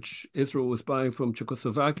arms, which Israel was buying from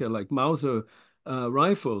Czechoslovakia, like Mauser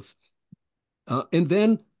rifles, and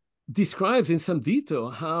then describes in some detail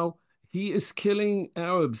how he is killing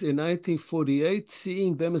Arabs in 1948,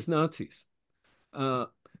 seeing them as Nazis.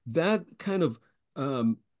 That kind of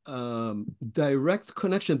direct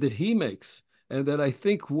connection that he makes, and that I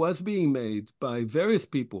think was being made by various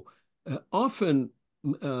people, often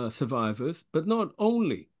survivors, but not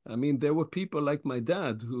only. I mean, there were people like my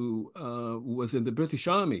dad who was in the British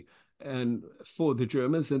Army and for the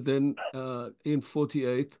Germans, and then in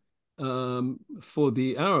 48 for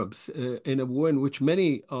the Arabs in a war in which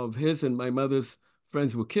many of his and my mother's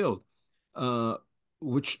friends were killed.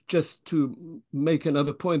 Which, just to make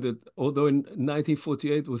another point, that although in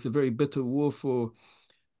 1948 was a very bitter war for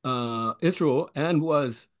Israel and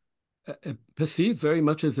was perceived very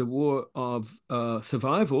much as a war of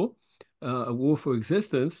survival, a war for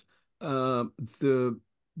existence, the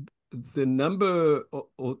number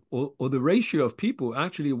or the ratio of people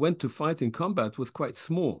actually went to fight in combat was quite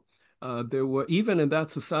small. There were, even in that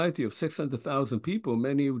society of 600,000 people,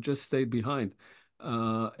 many who just stayed behind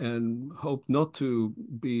and hoped not to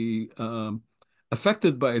be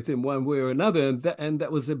affected by it in one way or another. And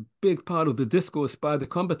that was a big part of the discourse by the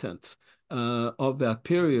combatants of that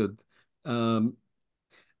period. The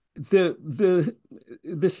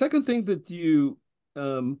second thing that you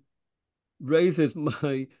raise is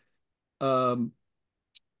my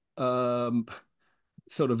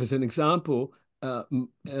sort of as an example,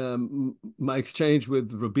 my exchange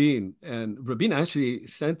with Rabin. And Rabin actually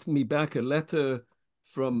sent me back a letter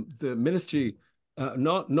from the ministry,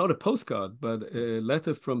 not a postcard, but a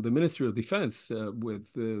letter from the Ministry of Defense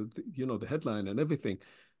with the headline and everything.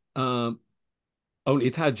 Only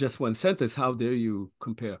it had just one sentence. How dare you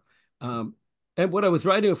compare? And what I was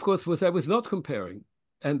writing, of course, was I was not comparing.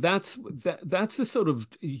 And that's the sort of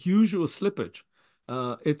usual slippage.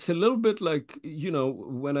 It's a little bit like,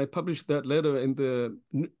 when I published that letter in the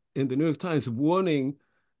New York Times warning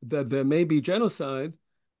that there may be genocide,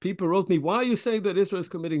 people wrote me, why are you saying that Israel is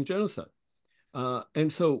committing genocide?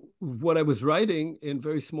 And so what I was writing in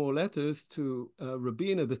very small letters to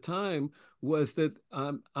Rabin at the time was that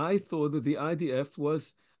I thought that the IDF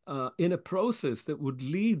was in a process that would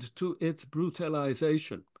lead to its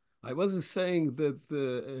brutalization. I wasn't saying that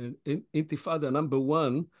the Intifada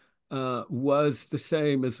 #1 was the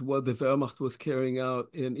same as what the Wehrmacht was carrying out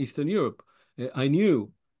in Eastern Europe. I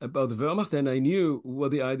knew about the Wehrmacht, and I knew what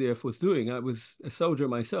the IDF was doing. I was a soldier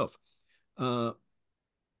myself.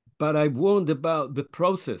 But I warned about the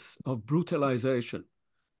process of brutalization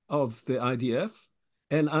of the IDF,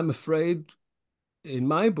 and I'm afraid in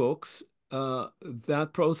my books that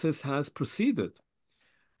process has proceeded.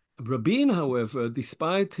 Rabin, however,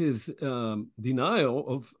 despite his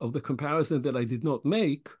denial of the comparison that I did not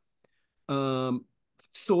make,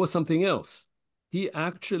 saw something else. He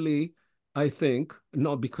actually, I think,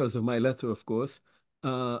 not because of my letter, of course,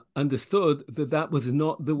 understood that that was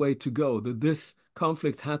not the way to go, that this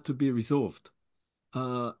conflict had to be resolved.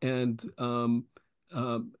 And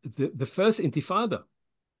the first Intifada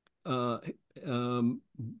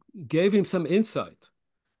gave him some insight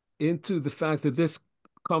into the fact that this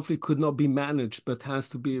conflict could not be managed, but has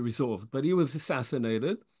to be resolved. But he was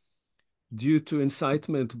assassinated due to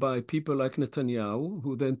incitement by people like Netanyahu,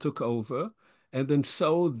 who then took over and then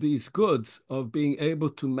sold these goods of being able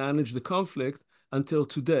to manage the conflict until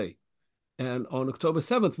today. And on October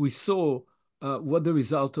 7th, we saw what the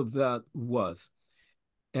result of that was.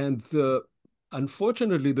 And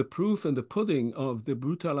unfortunately, the proof in the pudding of the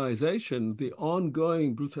brutalization, the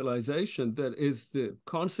ongoing brutalization that is the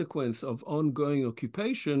consequence of ongoing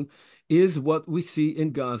occupation, is what we see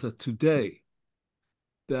in Gaza today.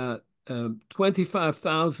 That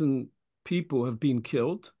 25,000 people have been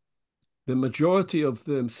killed, the majority of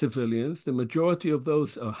them civilians, the majority of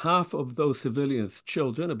those, half of those civilians,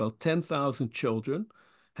 children, about 10,000 children,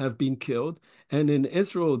 have been killed. And in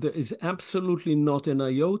Israel, there is absolutely not an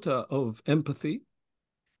iota of empathy.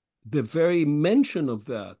 The very mention of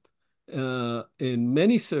that in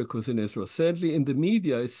many circles in Israel, certainly in the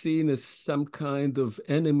media, is seen as some kind of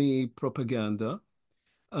enemy propaganda.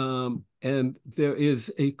 And there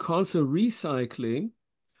is a constant recycling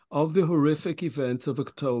of the horrific events of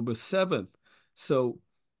October 7th. So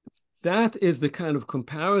that is the kind of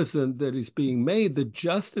comparison that is being made that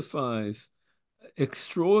justifies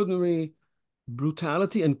extraordinary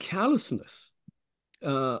brutality and callousness,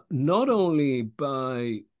 not only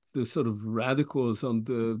by the sort of radicals on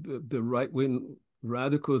the right-wing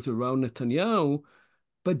radicals around Netanyahu,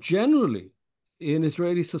 but generally in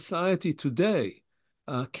Israeli society today,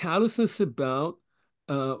 callousness about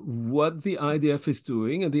what the IDF is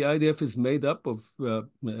doing, and the IDF is made up of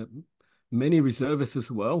many reservists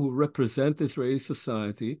as well who represent Israeli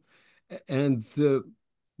society, and the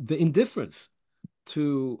indifference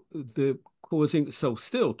to the causing. So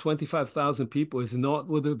still 25,000 people is not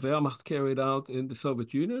what the Wehrmacht carried out in the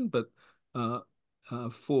Soviet Union, but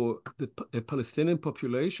for the Palestinian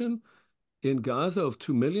population in Gaza of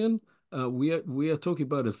 2 million, we are talking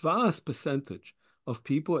about a vast percentage of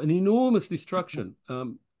people, an enormous destruction,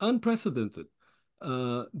 unprecedented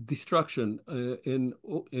destruction in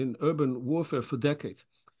urban warfare for decades.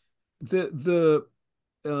 The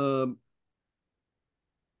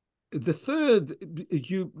third,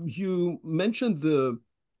 you mentioned the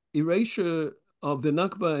erasure of the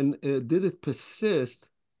Nakba and did it persist?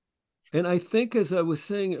 And I think, as I was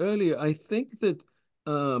saying earlier, I think that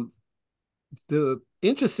the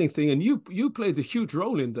interesting thing, and you played a huge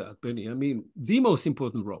role in that, Benny. I mean, the most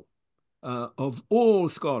important role of all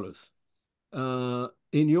scholars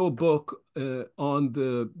in your book on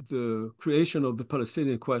the creation of the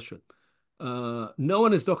Palestinian question. No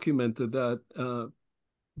one has documented that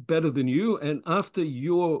better than you. And after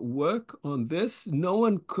your work on this, no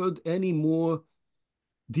one could anymore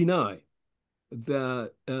deny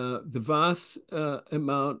that the vast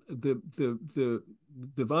amount, the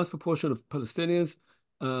vast proportion of Palestinians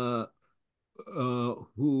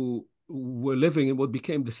who were living in what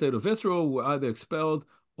became the state of Israel were either expelled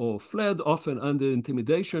or fled, often under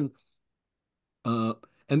intimidation. And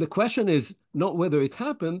the question is not whether it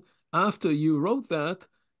happened. After you wrote that,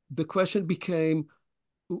 the question became,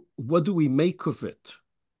 what do we make of it,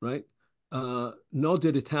 right? Nor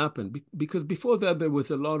did it happen, because before that there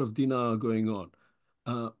was a lot of denial going on.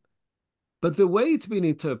 But the way it's been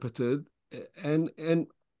interpreted, and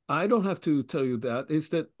I don't have to tell you that, is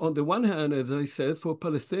that on the one hand, as I said, for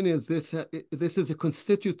Palestinians, this is a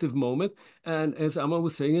constitutive moment, and as Omer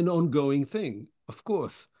was saying, an ongoing thing. Of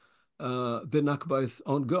course, the Nakba is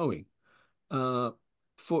ongoing.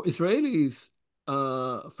 For Israelis,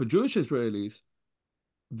 for Jewish Israelis,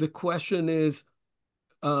 the question is,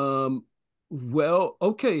 well,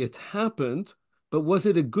 okay, it happened, but was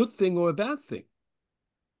it a good thing or a bad thing?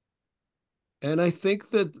 And I think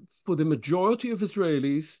that for the majority of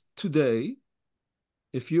Israelis today,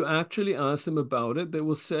 if you actually ask them about it, they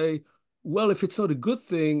will say, well, if it's not a good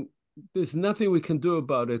thing, there's nothing we can do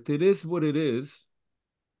about it. It is what it is,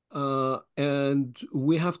 and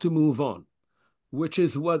we have to move on, which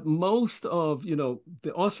is what most of,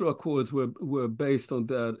 the Oslo Accords were based on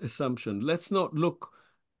that assumption. Let's not look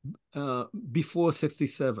before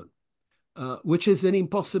 67, which is an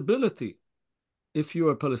impossibility if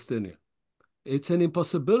you're a Palestinian. It's an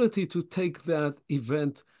impossibility to take that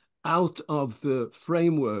event out of the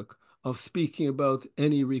framework of speaking about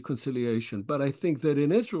any reconciliation. But I think that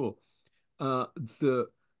in Israel, the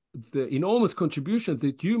enormous contribution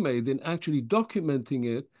that you made in actually documenting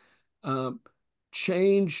it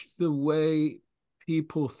changed the way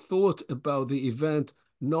people thought about the event,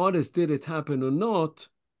 not as did it happen or not,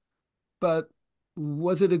 but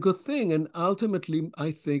was it a good thing? And ultimately,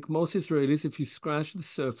 I think most Israelis, if you scratch the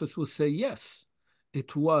surface, will say, yes,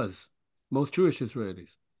 it was. Most Jewish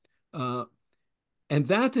Israelis. And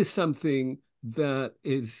that is something that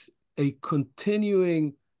is a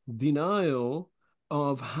continuing denial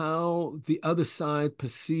of how the other side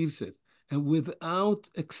perceives it. And without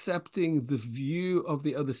accepting the view of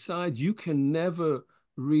the other side, you can never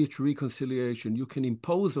reach reconciliation. You can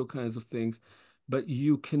impose all kinds of things, but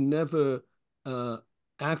you can never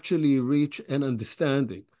actually reach an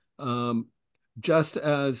understanding. Just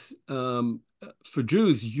as for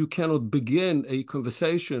Jews, you cannot begin a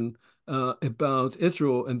conversation about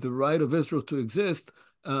Israel and the right of Israel to exist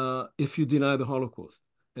if you deny the Holocaust.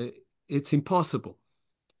 It's impossible.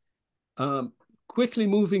 Quickly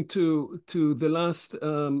moving to the last,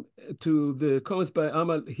 to the comments by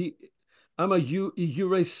Amal, you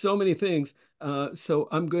raised so many things, so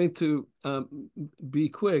I'm going to be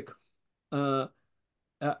quick. I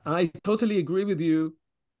totally agree with you.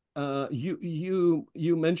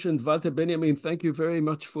 You mentioned Walter Benjamin. Thank you very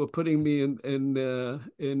much for putting me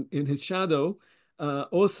in his shadow.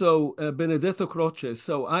 Also, Benedetto Croce.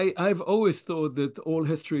 So I've always thought that all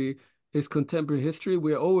history is contemporary history.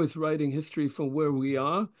 We're always writing history from where we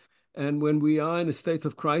are, and when we are in a state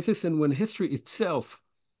of crisis, and when history itself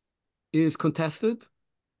is contested.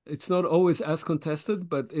 It's not always as contested,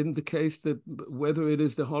 but in the case that whether it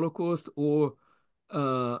is the Holocaust or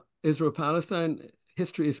Israel-Palestine,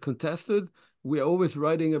 history is contested. We're always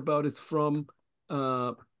writing about it from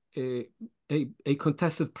uh, a, a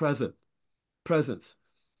contested presence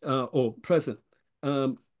or present.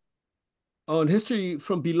 On history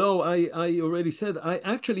from below, I already said I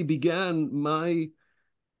actually began my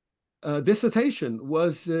dissertation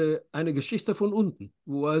was eine Geschichte von unten,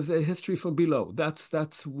 was a history from below.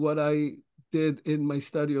 That's what I did in my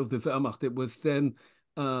study of the Wehrmacht. It was then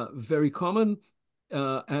very common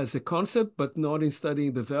as a concept, but not in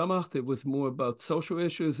studying the Wehrmacht. It was more about social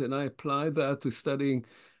issues, and I applied that to studying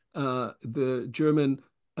the German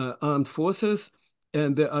armed forces.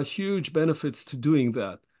 And there are huge benefits to doing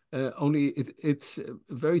that. Only it's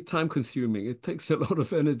very time consuming. It takes a lot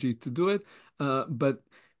of energy to do it, but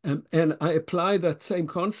and I applied that same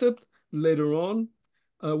concept later on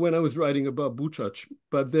when I was writing about Buchach.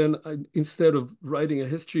 But then instead of writing a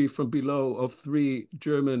history from below of 3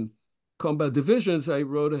 German combat divisions, I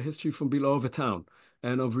wrote a history from below of a town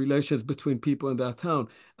and of relations between people in that town.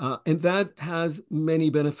 And that has many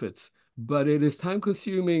benefits, but it is time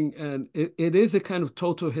consuming, and it is a kind of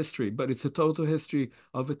total history, but it's a total history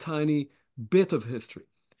of a tiny bit of history.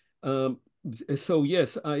 So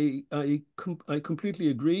yes, I completely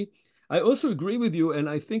agree. I also agree with you, and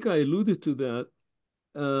I think I alluded to that.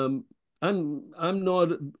 I'm not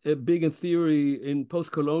a big in theory in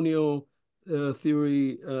post-colonial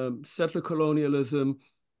theory, settler colonialism,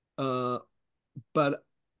 but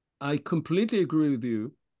I completely agree with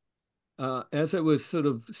you. As I was sort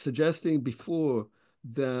of suggesting before,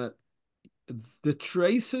 that the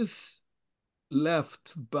traces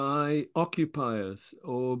left by occupiers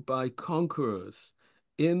or by conquerors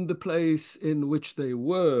in the place in which they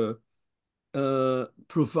were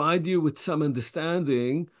provide you with some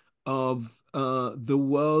understanding of the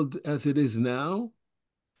world as it is now,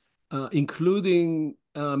 including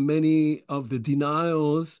many of the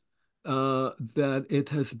denials that it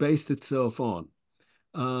has based itself on.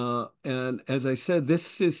 And as I said,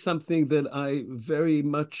 this is something that I very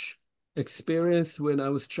much experienced when I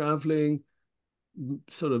was traveling,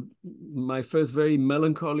 sort of my first very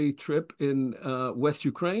melancholy trip in West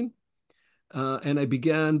Ukraine. And I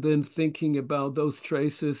began then thinking about those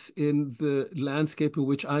traces in the landscape in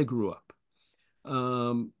which I grew up.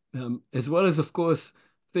 As well as, of course,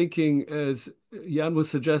 thinking, as Jan was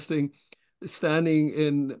suggesting,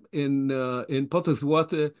 standing in Potter's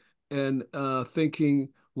Water and thinking,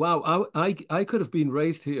 wow, I could have been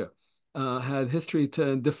raised here had history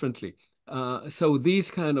turned differently. So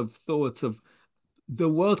these kind of thoughts of the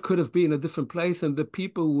world could have been a different place and the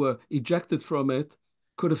people who were ejected from it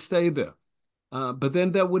could have stayed there. But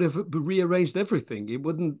then that would have rearranged everything. It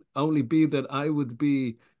wouldn't only be that I would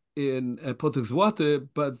be in Potter's Water,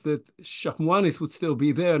 but that Shahmanis would still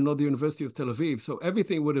be there, not the University of Tel Aviv. So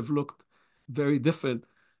everything would have looked very different,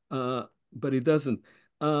 but it doesn't.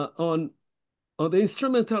 On the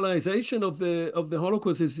instrumentalization of the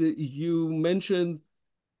Holocaust, is you mentioned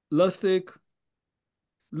Lustig.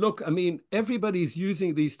 Look, I mean, everybody's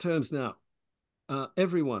using these terms now.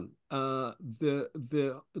 Everyone.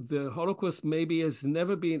 The Holocaust maybe has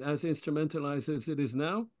never been as instrumentalized as it is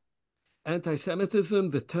now.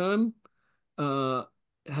 Anti-Semitism, the term,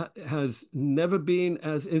 has never been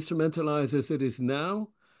as instrumentalized as it is now.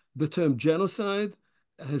 The term genocide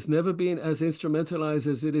has never been as instrumentalized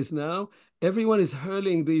as it is now. Everyone is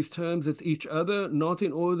hurling these terms at each other, not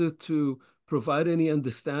in order to provide any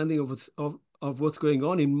understanding of what's going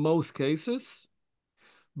on in most cases,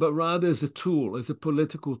 but rather as a tool, as a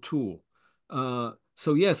political tool.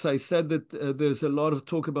 So yes, I said that there's a lot of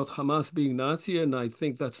talk about Hamas being Nazi, and I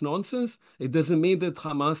think that's nonsense. It doesn't mean that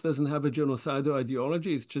Hamas doesn't have a genocidal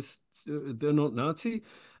ideology. It's just they're not Nazi.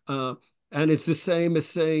 And it's the same as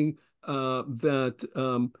saying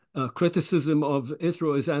that criticism of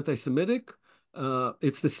Israel is anti-Semitic.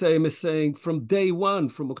 It's the same as saying from day one,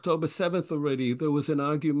 from October 7th already, there was an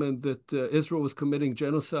argument that Israel was committing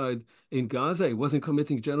genocide in Gaza. It wasn't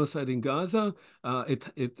committing genocide in Gaza.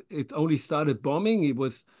 It only started bombing. It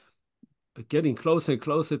was getting closer and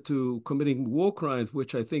closer to committing war crimes,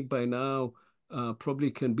 which I think by now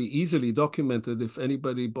probably can be easily documented if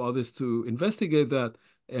anybody bothers to investigate that.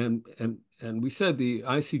 And we said the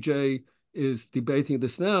ICJ is debating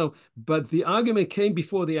this now, but the argument came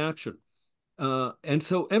before the action. And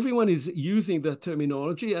so everyone is using that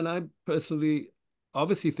terminology. And I personally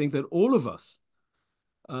obviously think that all of us,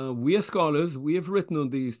 we are scholars, we have written on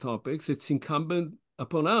these topics. It's incumbent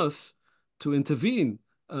upon us to intervene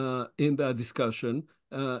in that discussion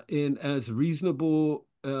in as reasonable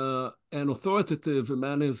and authoritative a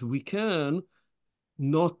manner as we can,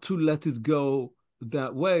 not to let it go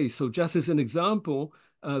that way. So just as an example,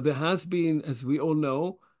 there has been, as we all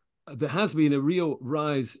know, there has been a real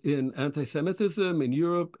rise in anti-Semitism in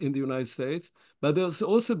Europe, in the United States, but there's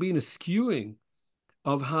also been a skewing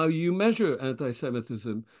of how you measure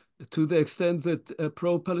anti-Semitism to the extent that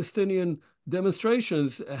pro-Palestinian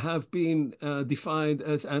demonstrations have been defined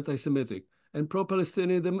as anti-Semitic. And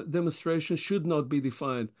pro-Palestinian demonstrations should not be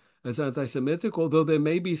defined as anti-Semitic, although there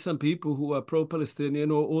may be some people who are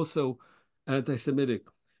pro-Palestinian or also anti-Semitic.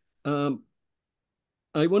 I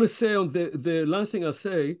want to say on the last thing I'll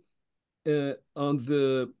say on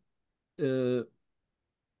the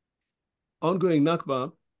ongoing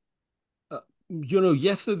Nakba.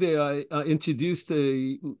 Yesterday I introduced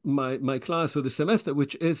my class for the semester,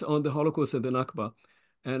 which is on the Holocaust and the Nakba.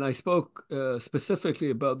 And I spoke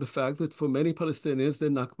specifically about the fact that for many Palestinians, the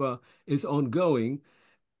Nakba is ongoing,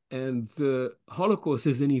 and the Holocaust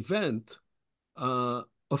is an event,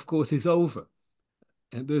 of course, is over.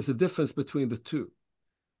 And there's a difference between the two.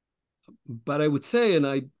 But I would say, and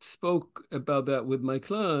I spoke about that with my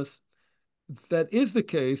class, that is the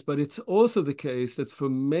case, but it's also the case that for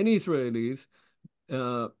many Israelis,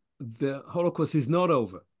 the Holocaust is not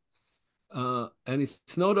over. And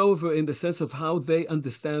it's not over in the sense of how they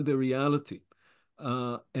understand the reality.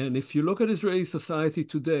 And if you look at Israeli society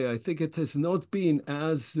today, I think it has not been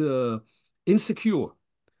as insecure,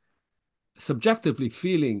 subjectively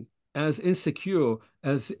feeling as insecure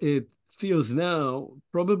as it feels now,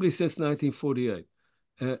 probably since 1948.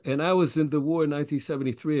 And I was in the war in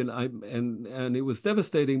 1973, and it was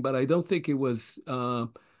devastating, but I don't think it was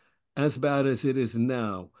as bad as it is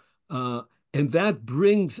now. And that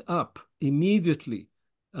brings up immediately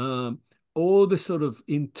all the sort of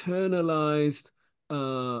internalized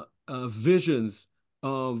visions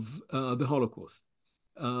of the Holocaust.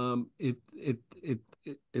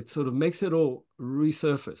 It sort of makes it all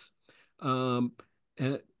resurface.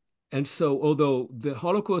 And so although the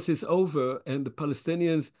Holocaust is over and the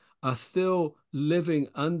Palestinians are still living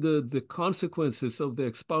under the consequences of the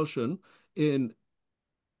expulsion in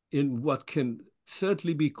what can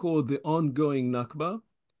certainly be called the ongoing Nakba,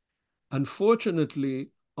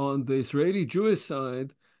 unfortunately, on the Israeli Jewish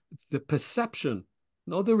side, the perception,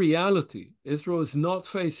 not the reality, Israel is not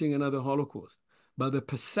facing another Holocaust, but the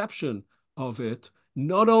perception of it,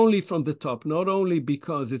 not only from the top, not only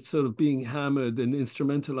because it's sort of being hammered and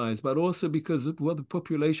instrumentalized, but also because of what the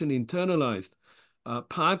population internalized,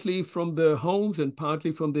 partly from their homes and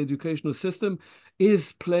partly from the educational system,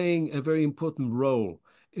 is playing a very important role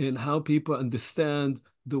in how people understand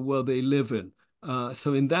the world they live in.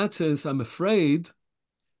 So in that sense, I'm afraid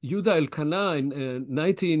Yuda Elkanah in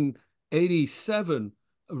 1987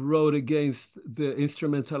 wrote against the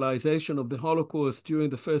instrumentalization of the Holocaust during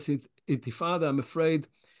the first Intifada. I'm afraid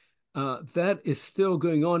that is still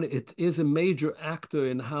going on. It is a major actor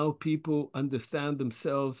in how people understand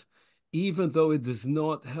themselves, even though it does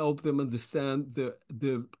not help them understand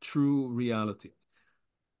the true reality.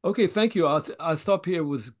 Okay, thank you. I'll stop here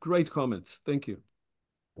with great comments. Thank you.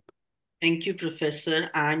 Thank you, Professor.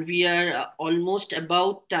 And we are almost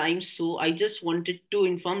about time. So I just wanted to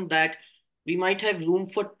inform that we might have room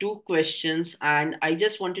for 2 questions. And I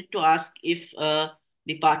just wanted to ask if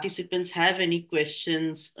the participants have any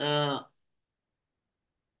questions, then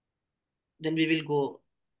we will go.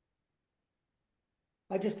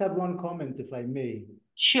 I just have one comment, if I may.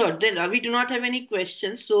 Sure. Then we do not have any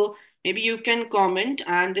questions. So maybe you can comment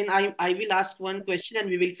and then I will ask one question and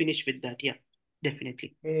we will finish with that. Yeah,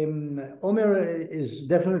 definitely. Omer is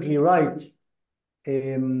definitely right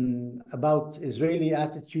about Israeli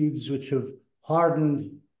attitudes which have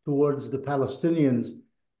hardened towards the Palestinians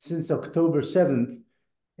since October 7th.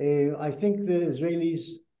 I think the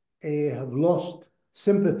Israelis have lost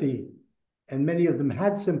sympathy, and many of them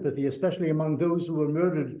had sympathy, especially among those who were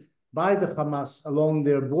murdered by the Hamas along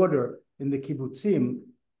their border in the kibbutzim.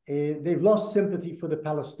 They've lost sympathy for the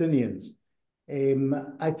Palestinians.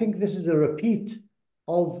 I think this is a repeat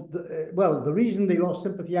of the reason they lost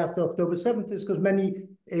sympathy after October 7th is because many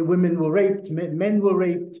women were raped, men were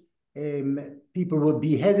raped, people were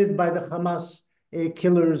beheaded by the Hamas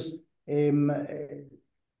killers,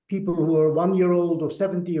 people who were 1-year-old or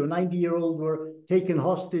 70 or 90-year-old were taken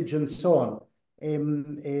hostage and so on.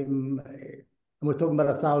 And we're talking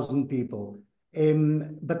about 1,000 people.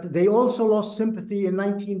 But they also lost sympathy in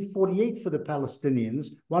 1948 for the Palestinians.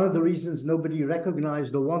 One of the reasons nobody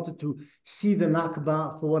recognized or wanted to see the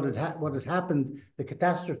Nakba for what had happened, the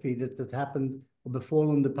catastrophe that had happened or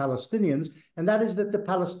befallen the Palestinians, and that is that the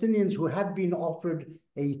Palestinians who had been offered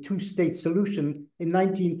a two-state solution in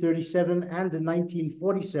 1937 and in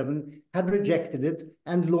 1947 had rejected it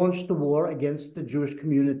and launched the war against the Jewish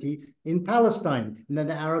community in Palestine. And then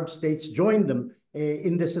the Arab states joined them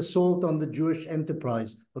in this assault on the Jewish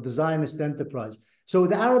enterprise or the Zionist enterprise. So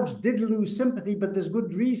the Arabs did lose sympathy, but there's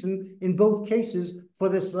good reason in both cases for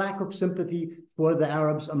this lack of sympathy for the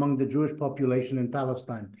Arabs among the Jewish population in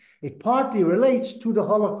Palestine. It partly relates to the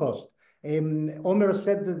Holocaust. Omer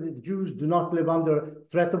said that the Jews do not live under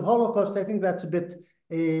threat of Holocaust. I think that's a bit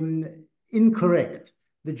incorrect.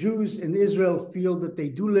 The Jews in Israel feel that they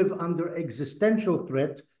do live under existential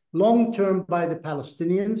threat, long-term by the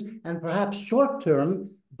Palestinians, and perhaps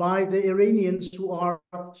short-term by the Iranians who are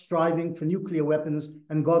striving for nuclear weapons,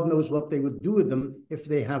 and God knows what they would do with them if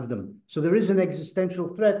they have them. So there is an existential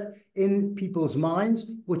threat in people's minds,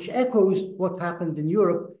 which echoes what happened in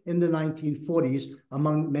Europe in the 1940s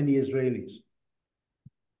among many Israelis.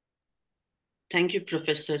 Thank you,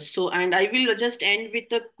 Professor. So, and I will just end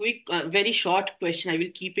with a quick, very short question. I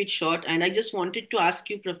will keep it short. And I just wanted to ask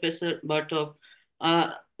you, Professor Bartov,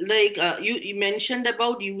 you mentioned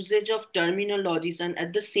about usage of terminologies, and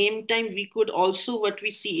at the same time, we could also, what we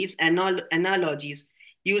see is analogies,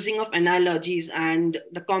 using of analogies and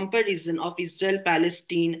the comparison of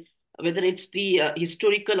Israel-Palestine, whether it's the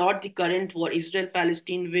historical or the current war,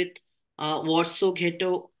 Israel-Palestine with Warsaw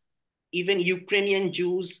Ghetto, even Ukrainian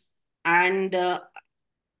Jews, and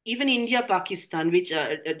even India, Pakistan, which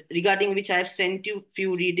regarding which I have sent you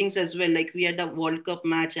few readings as well. Like we had a World Cup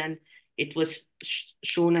match, and it was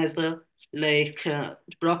shown as the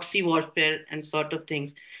proxy warfare and sort of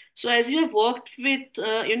things. So as you have worked with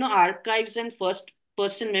archives and first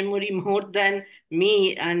person memory more than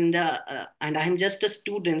me, and I'm just a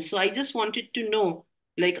student, so I just wanted to know,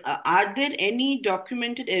 are there any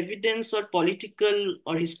documented evidence or political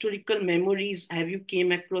or historical memories have you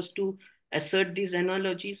came across to assert these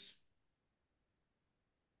analogies?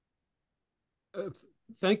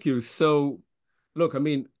 Thank you. So, look, I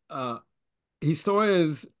mean,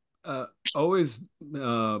 historians always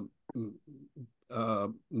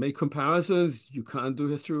make comparisons. You can't do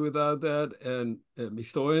history without that. And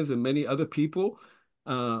historians and many other people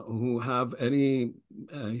who have any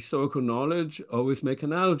historical knowledge always make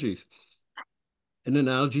analogies. And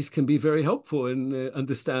analogies can be very helpful in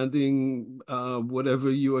understanding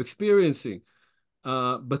whatever you're experiencing.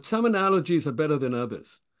 But some analogies are better than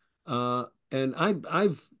others. And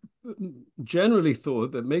I've generally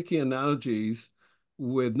thought that making analogies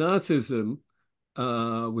with Nazism,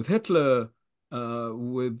 with Hitler,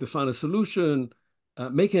 with the final solution,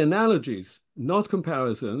 making analogies, not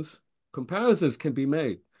comparisons. Comparisons can be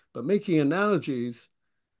made, but making analogies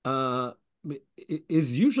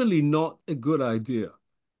is usually not a good idea.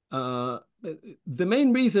 The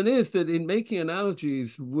main reason is that in making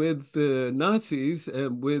analogies with the Nazis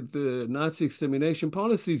and with the Nazi extermination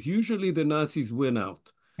policies, usually the Nazis win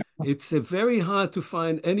out. It's very hard to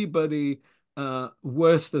find anybody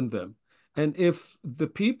worse than them. And if the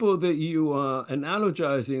people that you are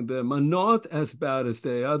analogizing them are not as bad as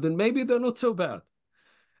they are, then maybe they're not so bad.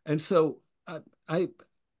 And so I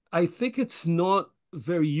think it's not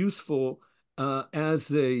very useful as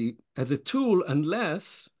a tool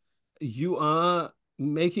unless you are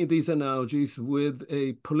making these analogies with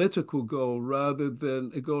a political goal rather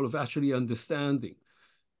than a goal of actually understanding.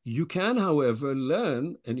 You can, however,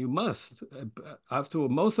 learn, and you must. After all,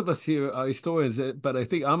 most of us here are historians, but I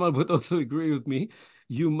think Amal would also agree with me.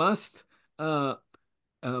 You must know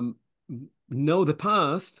the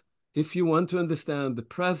past if you want to understand the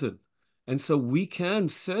present. And so we can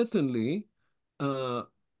certainly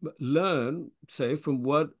learn, say, from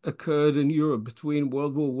what occurred in Europe between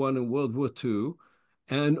World War I and World War II,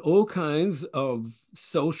 and all kinds of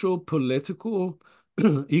social, political,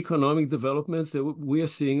 economic developments that we are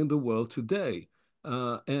seeing in the world today.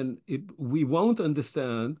 And we won't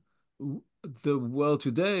understand the world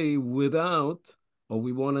today without, or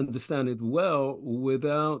we won't understand it well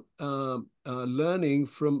without learning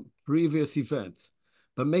from previous events.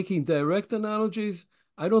 But making direct analogies,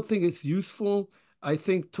 I don't think it's useful. I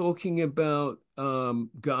think talking about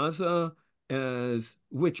Gaza as,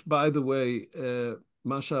 which, by the way,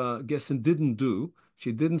 Masha Gessen didn't do.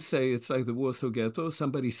 She didn't say it's like the Warsaw Ghetto.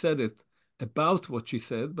 Somebody said it about what she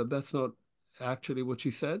said, but that's not actually what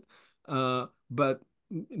she said. But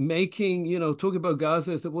making, talking about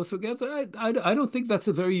Gaza as the Warsaw Ghetto, I don't think that's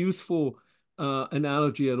a very useful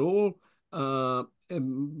analogy at all.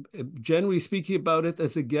 Generally speaking about it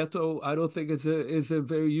as a ghetto, I don't think is a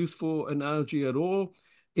very useful analogy at all.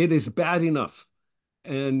 It is bad enough,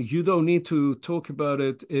 and you don't need to talk about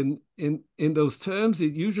it in those terms.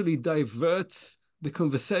 It usually diverts the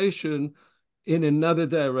conversation in another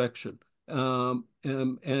direction, and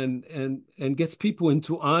gets people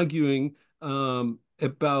into arguing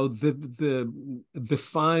about the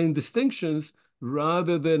fine distinctions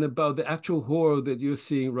rather than about the actual horror that you're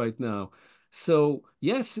seeing right now. So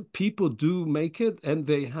yes, people do make it, and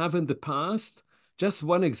they have in the past. Just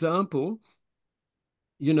one example,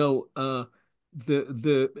 the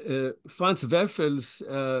Franz Werfel's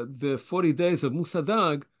The 40 Days of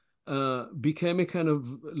Musadag became a kind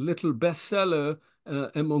of little bestseller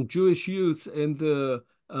among Jewish youth in the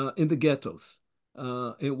ghettos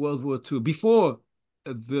in World War II, before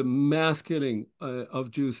the mass killing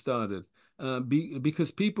of Jews started,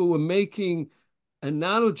 because people were making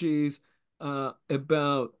analogies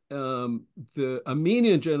about the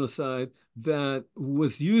Armenian genocide that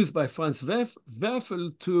was used by Franz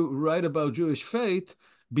Werfel to write about Jewish fate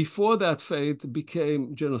before that fate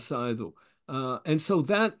became genocidal. And so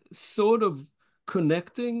that sort of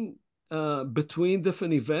connecting between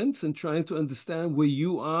different events and trying to understand where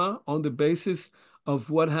you are on the basis of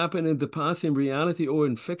what happened in the past in reality or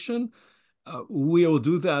in fiction, we all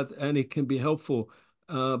do that, and it can be helpful.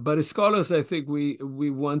 But as scholars, I think we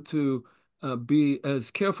want to be as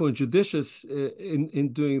careful and judicious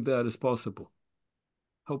in doing that as possible.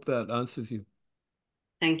 Hope that answers you.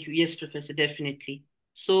 Thank you. Yes, Professor, definitely.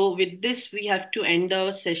 So with this, we have to end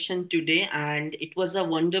our session today, and it was a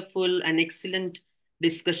wonderful and excellent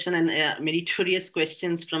discussion and meritorious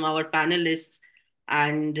questions from our panelists.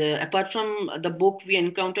 And apart from the book, we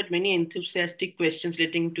encountered many enthusiastic questions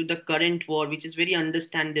relating to the current war, which is very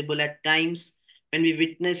understandable at times. When we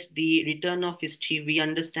witness the return of history, we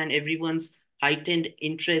understand everyone's heightened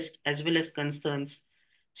interest as well as concerns.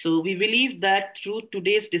 So we believe that through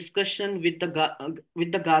today's discussion with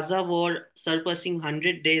the Gaza war surpassing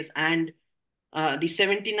 100 days and the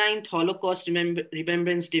 79th Holocaust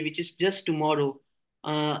Remembrance Day, which is just tomorrow,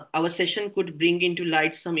 our session could bring into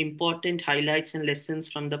light some important highlights and lessons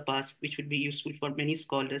from the past, which would be useful for many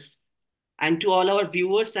scholars. And to all our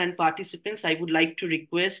viewers and participants, I would like to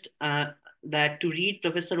request that to read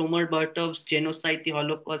Professor Omer Bartov's Genocide, the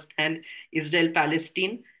Holocaust and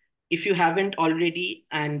Israel-Palestine, if you haven't already.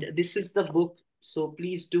 And this is the book, so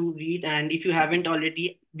please do read. And if you haven't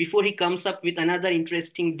already, before he comes up with another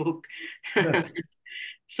interesting book.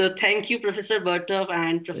 So thank you, Professor Bartov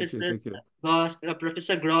and Professor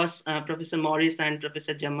Gross, Professor Morris, and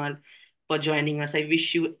Professor Jamal for joining us. I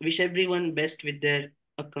wish everyone best with their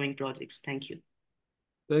upcoming projects. Thank you.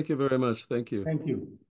 Thank you very much. Thank you. Thank you.